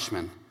the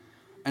freshmen.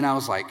 And I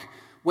was like,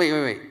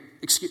 wait.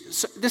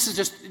 So this is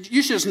just,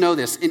 you should just know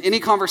this. In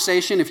any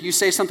conversation, if you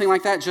say something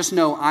like that, just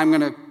know I'm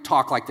going to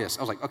talk like this.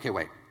 I was like, okay,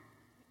 wait.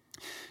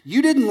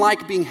 You didn't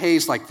like being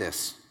hazed like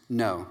this?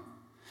 No.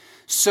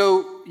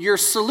 So your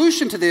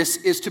solution to this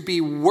is to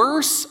be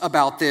worse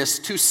about this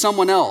to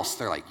someone else.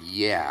 They're like,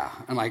 yeah.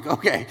 I'm like,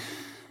 okay.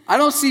 I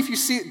don't see if you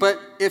see,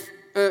 but if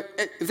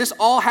this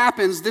all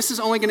happens, this is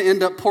only going to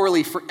end up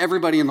poorly for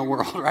everybody in the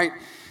world, right?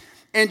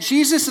 And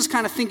Jesus is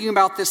kind of thinking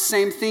about this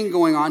same thing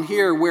going on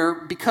here, where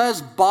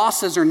because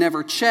bosses are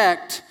never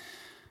checked,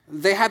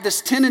 they have this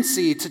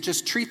tendency to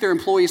just treat their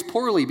employees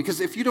poorly. Because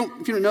if you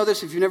don't know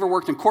this, if you've never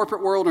worked in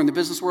corporate world or in the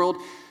business world,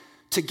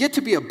 to get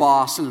to be a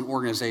boss in an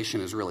organization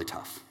is really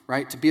tough,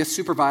 right? To be a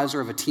supervisor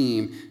of a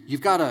team,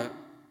 you've got to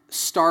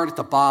start at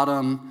the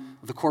bottom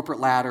of the corporate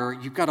ladder.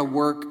 You've got to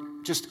work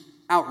just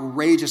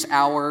outrageous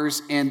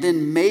hours, and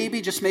then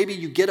maybe, just maybe,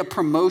 you get a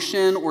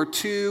promotion or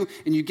two,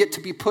 and you get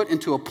to be put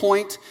into a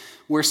point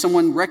where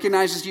someone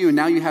recognizes you, and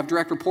now you have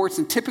direct reports.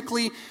 And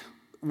typically,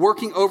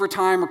 working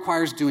overtime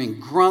requires doing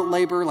grunt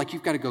labor, like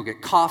you've got to go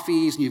get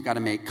coffees, and you've got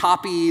to make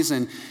copies,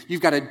 and you've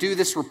got to do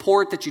this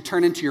report that you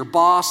turn into your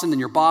boss, and then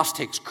your boss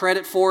takes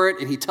credit for it,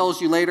 and he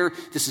tells you later,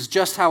 this is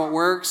just how it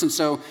works. And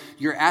so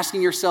you're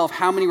asking yourself,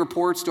 how many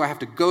reports do I have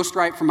to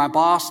ghostwrite for my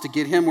boss to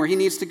get him where he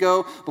needs to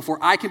go before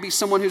I can be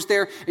someone who's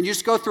there? And you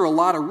just go through a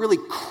lot of really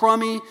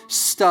crummy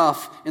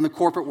stuff in the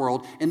corporate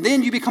world. And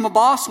then you become a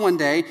boss one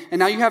day, and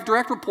now you have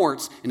direct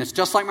reports, and it's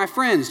just like my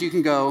friends. You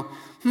can go,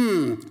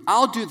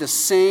 I'll do the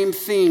same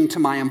thing to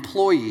my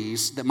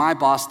employees that my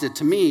boss did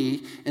to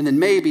me, and then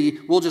maybe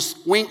we'll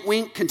just wink,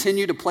 wink,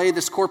 continue to play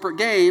this corporate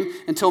game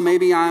until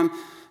maybe I'm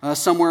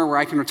somewhere where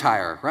I can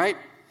retire, right?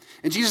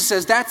 And Jesus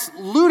says, that's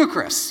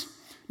ludicrous.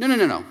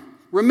 No.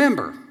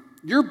 Remember,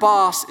 your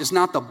boss is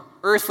not the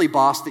earthly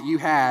boss that you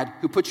had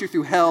who put you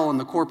through hell in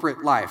the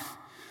corporate life.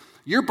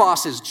 Your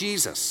boss is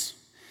Jesus.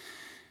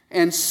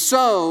 And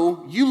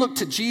so you look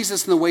to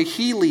Jesus in the way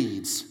he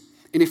leads.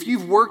 And if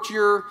you've worked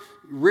your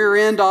rear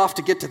end off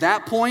to get to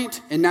that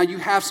point, and now you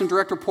have some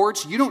direct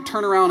reports, you don't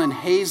turn around and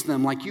haze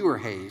them like you were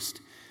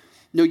hazed.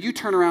 No, you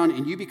turn around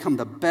and you become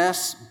the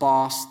best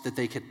boss that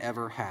they could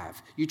ever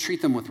have. You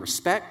treat them with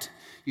respect,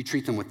 you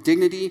treat them with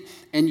dignity,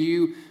 and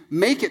you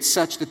make it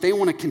such that they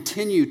want to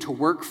continue to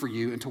work for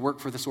you and to work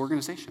for this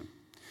organization.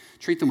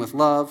 Treat them with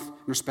love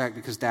and respect,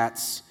 because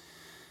that's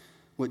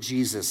what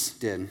Jesus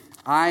did.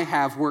 I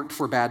have worked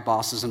for bad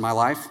bosses in my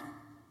life.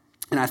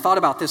 And I thought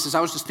about this as I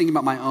was just thinking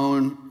about my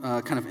own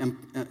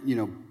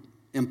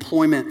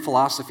employment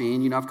philosophy.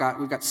 And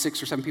we've got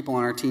 6 or 7 people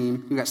on our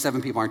team. We've got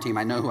 7 people on our team.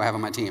 I know who I have on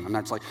my team. I'm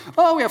not just like,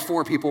 we have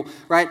 4 people,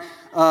 right?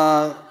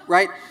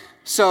 Right.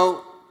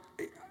 So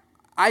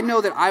I know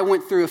that I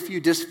went through a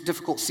few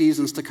difficult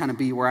seasons to kind of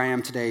be where I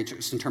am today,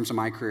 just in terms of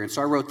my career. And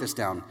so I wrote this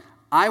down.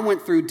 I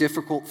went through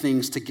difficult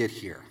things to get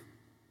here.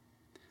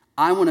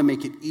 I want to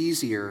make it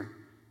easier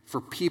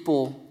for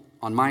people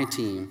on my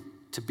team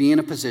to be in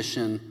a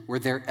position where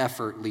their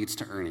effort leads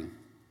to earning.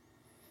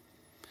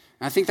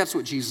 And I think that's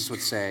what Jesus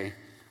would say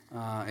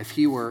if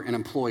he were an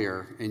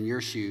employer in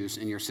your shoes,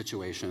 in your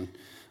situation,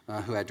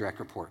 who had direct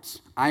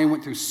reports. I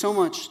went through so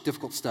much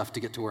difficult stuff to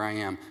get to where I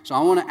am. So I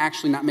want to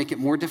actually not make it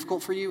more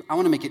difficult for you. I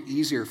want to make it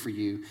easier for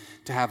you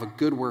to have a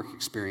good work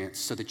experience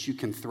so that you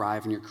can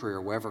thrive in your career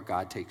wherever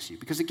God takes you.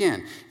 Because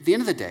again, at the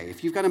end of the day,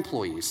 if you've got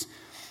employees,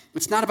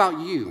 it's not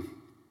about you.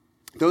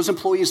 Those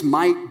employees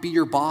might be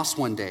your boss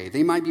one day.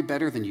 They might be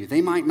better than you.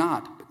 They might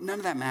not. But none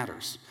of that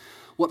matters.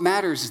 What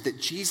matters is that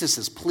Jesus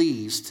is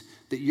pleased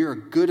that you're a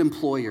good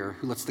employer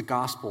who lets the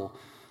gospel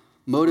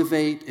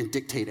motivate and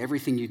dictate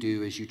everything you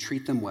do as you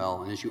treat them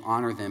well and as you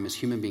honor them as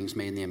human beings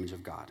made in the image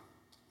of God.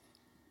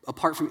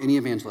 Apart from any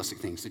evangelistic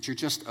things, that you're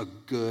just a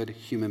good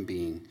human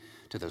being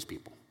to those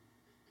people.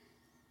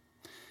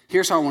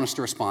 Here's how I want us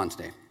to respond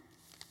today.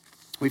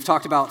 We've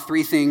talked about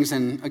 3 things,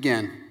 and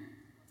again,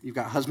 you've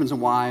got husbands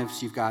and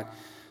wives, you've got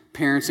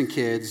parents and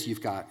kids,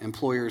 you've got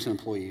employers and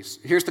employees.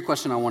 Here's the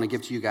question I want to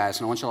give to you guys,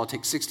 and I want you all to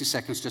take 60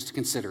 seconds just to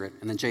consider it,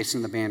 and then Jason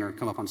and the band are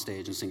come up on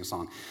stage and sing a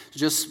song. So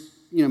just,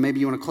 maybe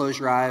you want to close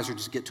your eyes or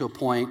just get to a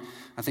point.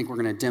 I think we're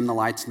going to dim the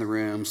lights in the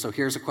room. So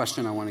here's a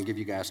question I want to give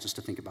you guys just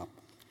to think about.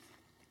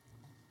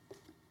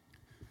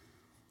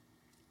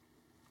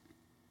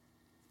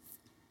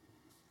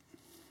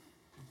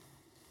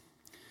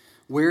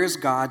 Where is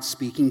God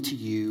speaking to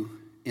you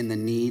in the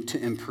need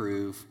to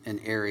improve an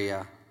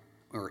area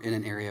or in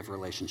an area of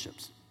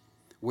relationships?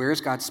 Where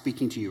is God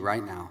speaking to you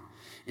right now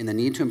in the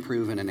need to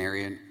improve in an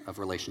area of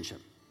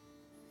relationship?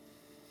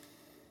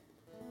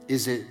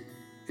 Is it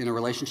in a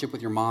relationship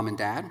with your mom and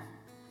dad?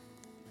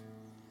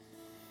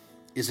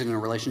 Is it in a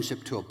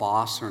relationship to a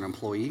boss or an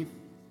employee?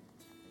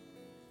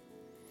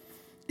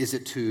 Is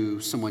it to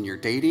someone you're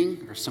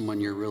dating or someone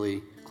you're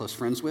really close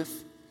friends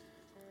with?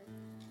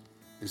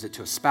 Is it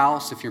to a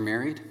spouse if you're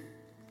married?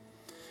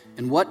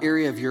 In what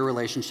area of your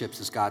relationships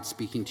is God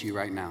speaking to you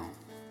right now?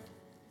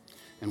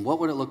 And what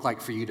would it look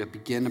like for you to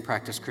begin to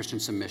practice Christian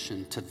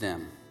submission to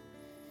them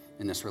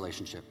in this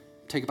relationship?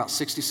 Take about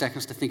 60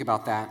 seconds to think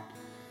about that.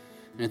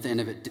 And at the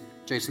end of it,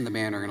 Jason the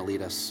band are going to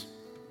lead us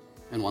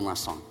in one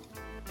last song.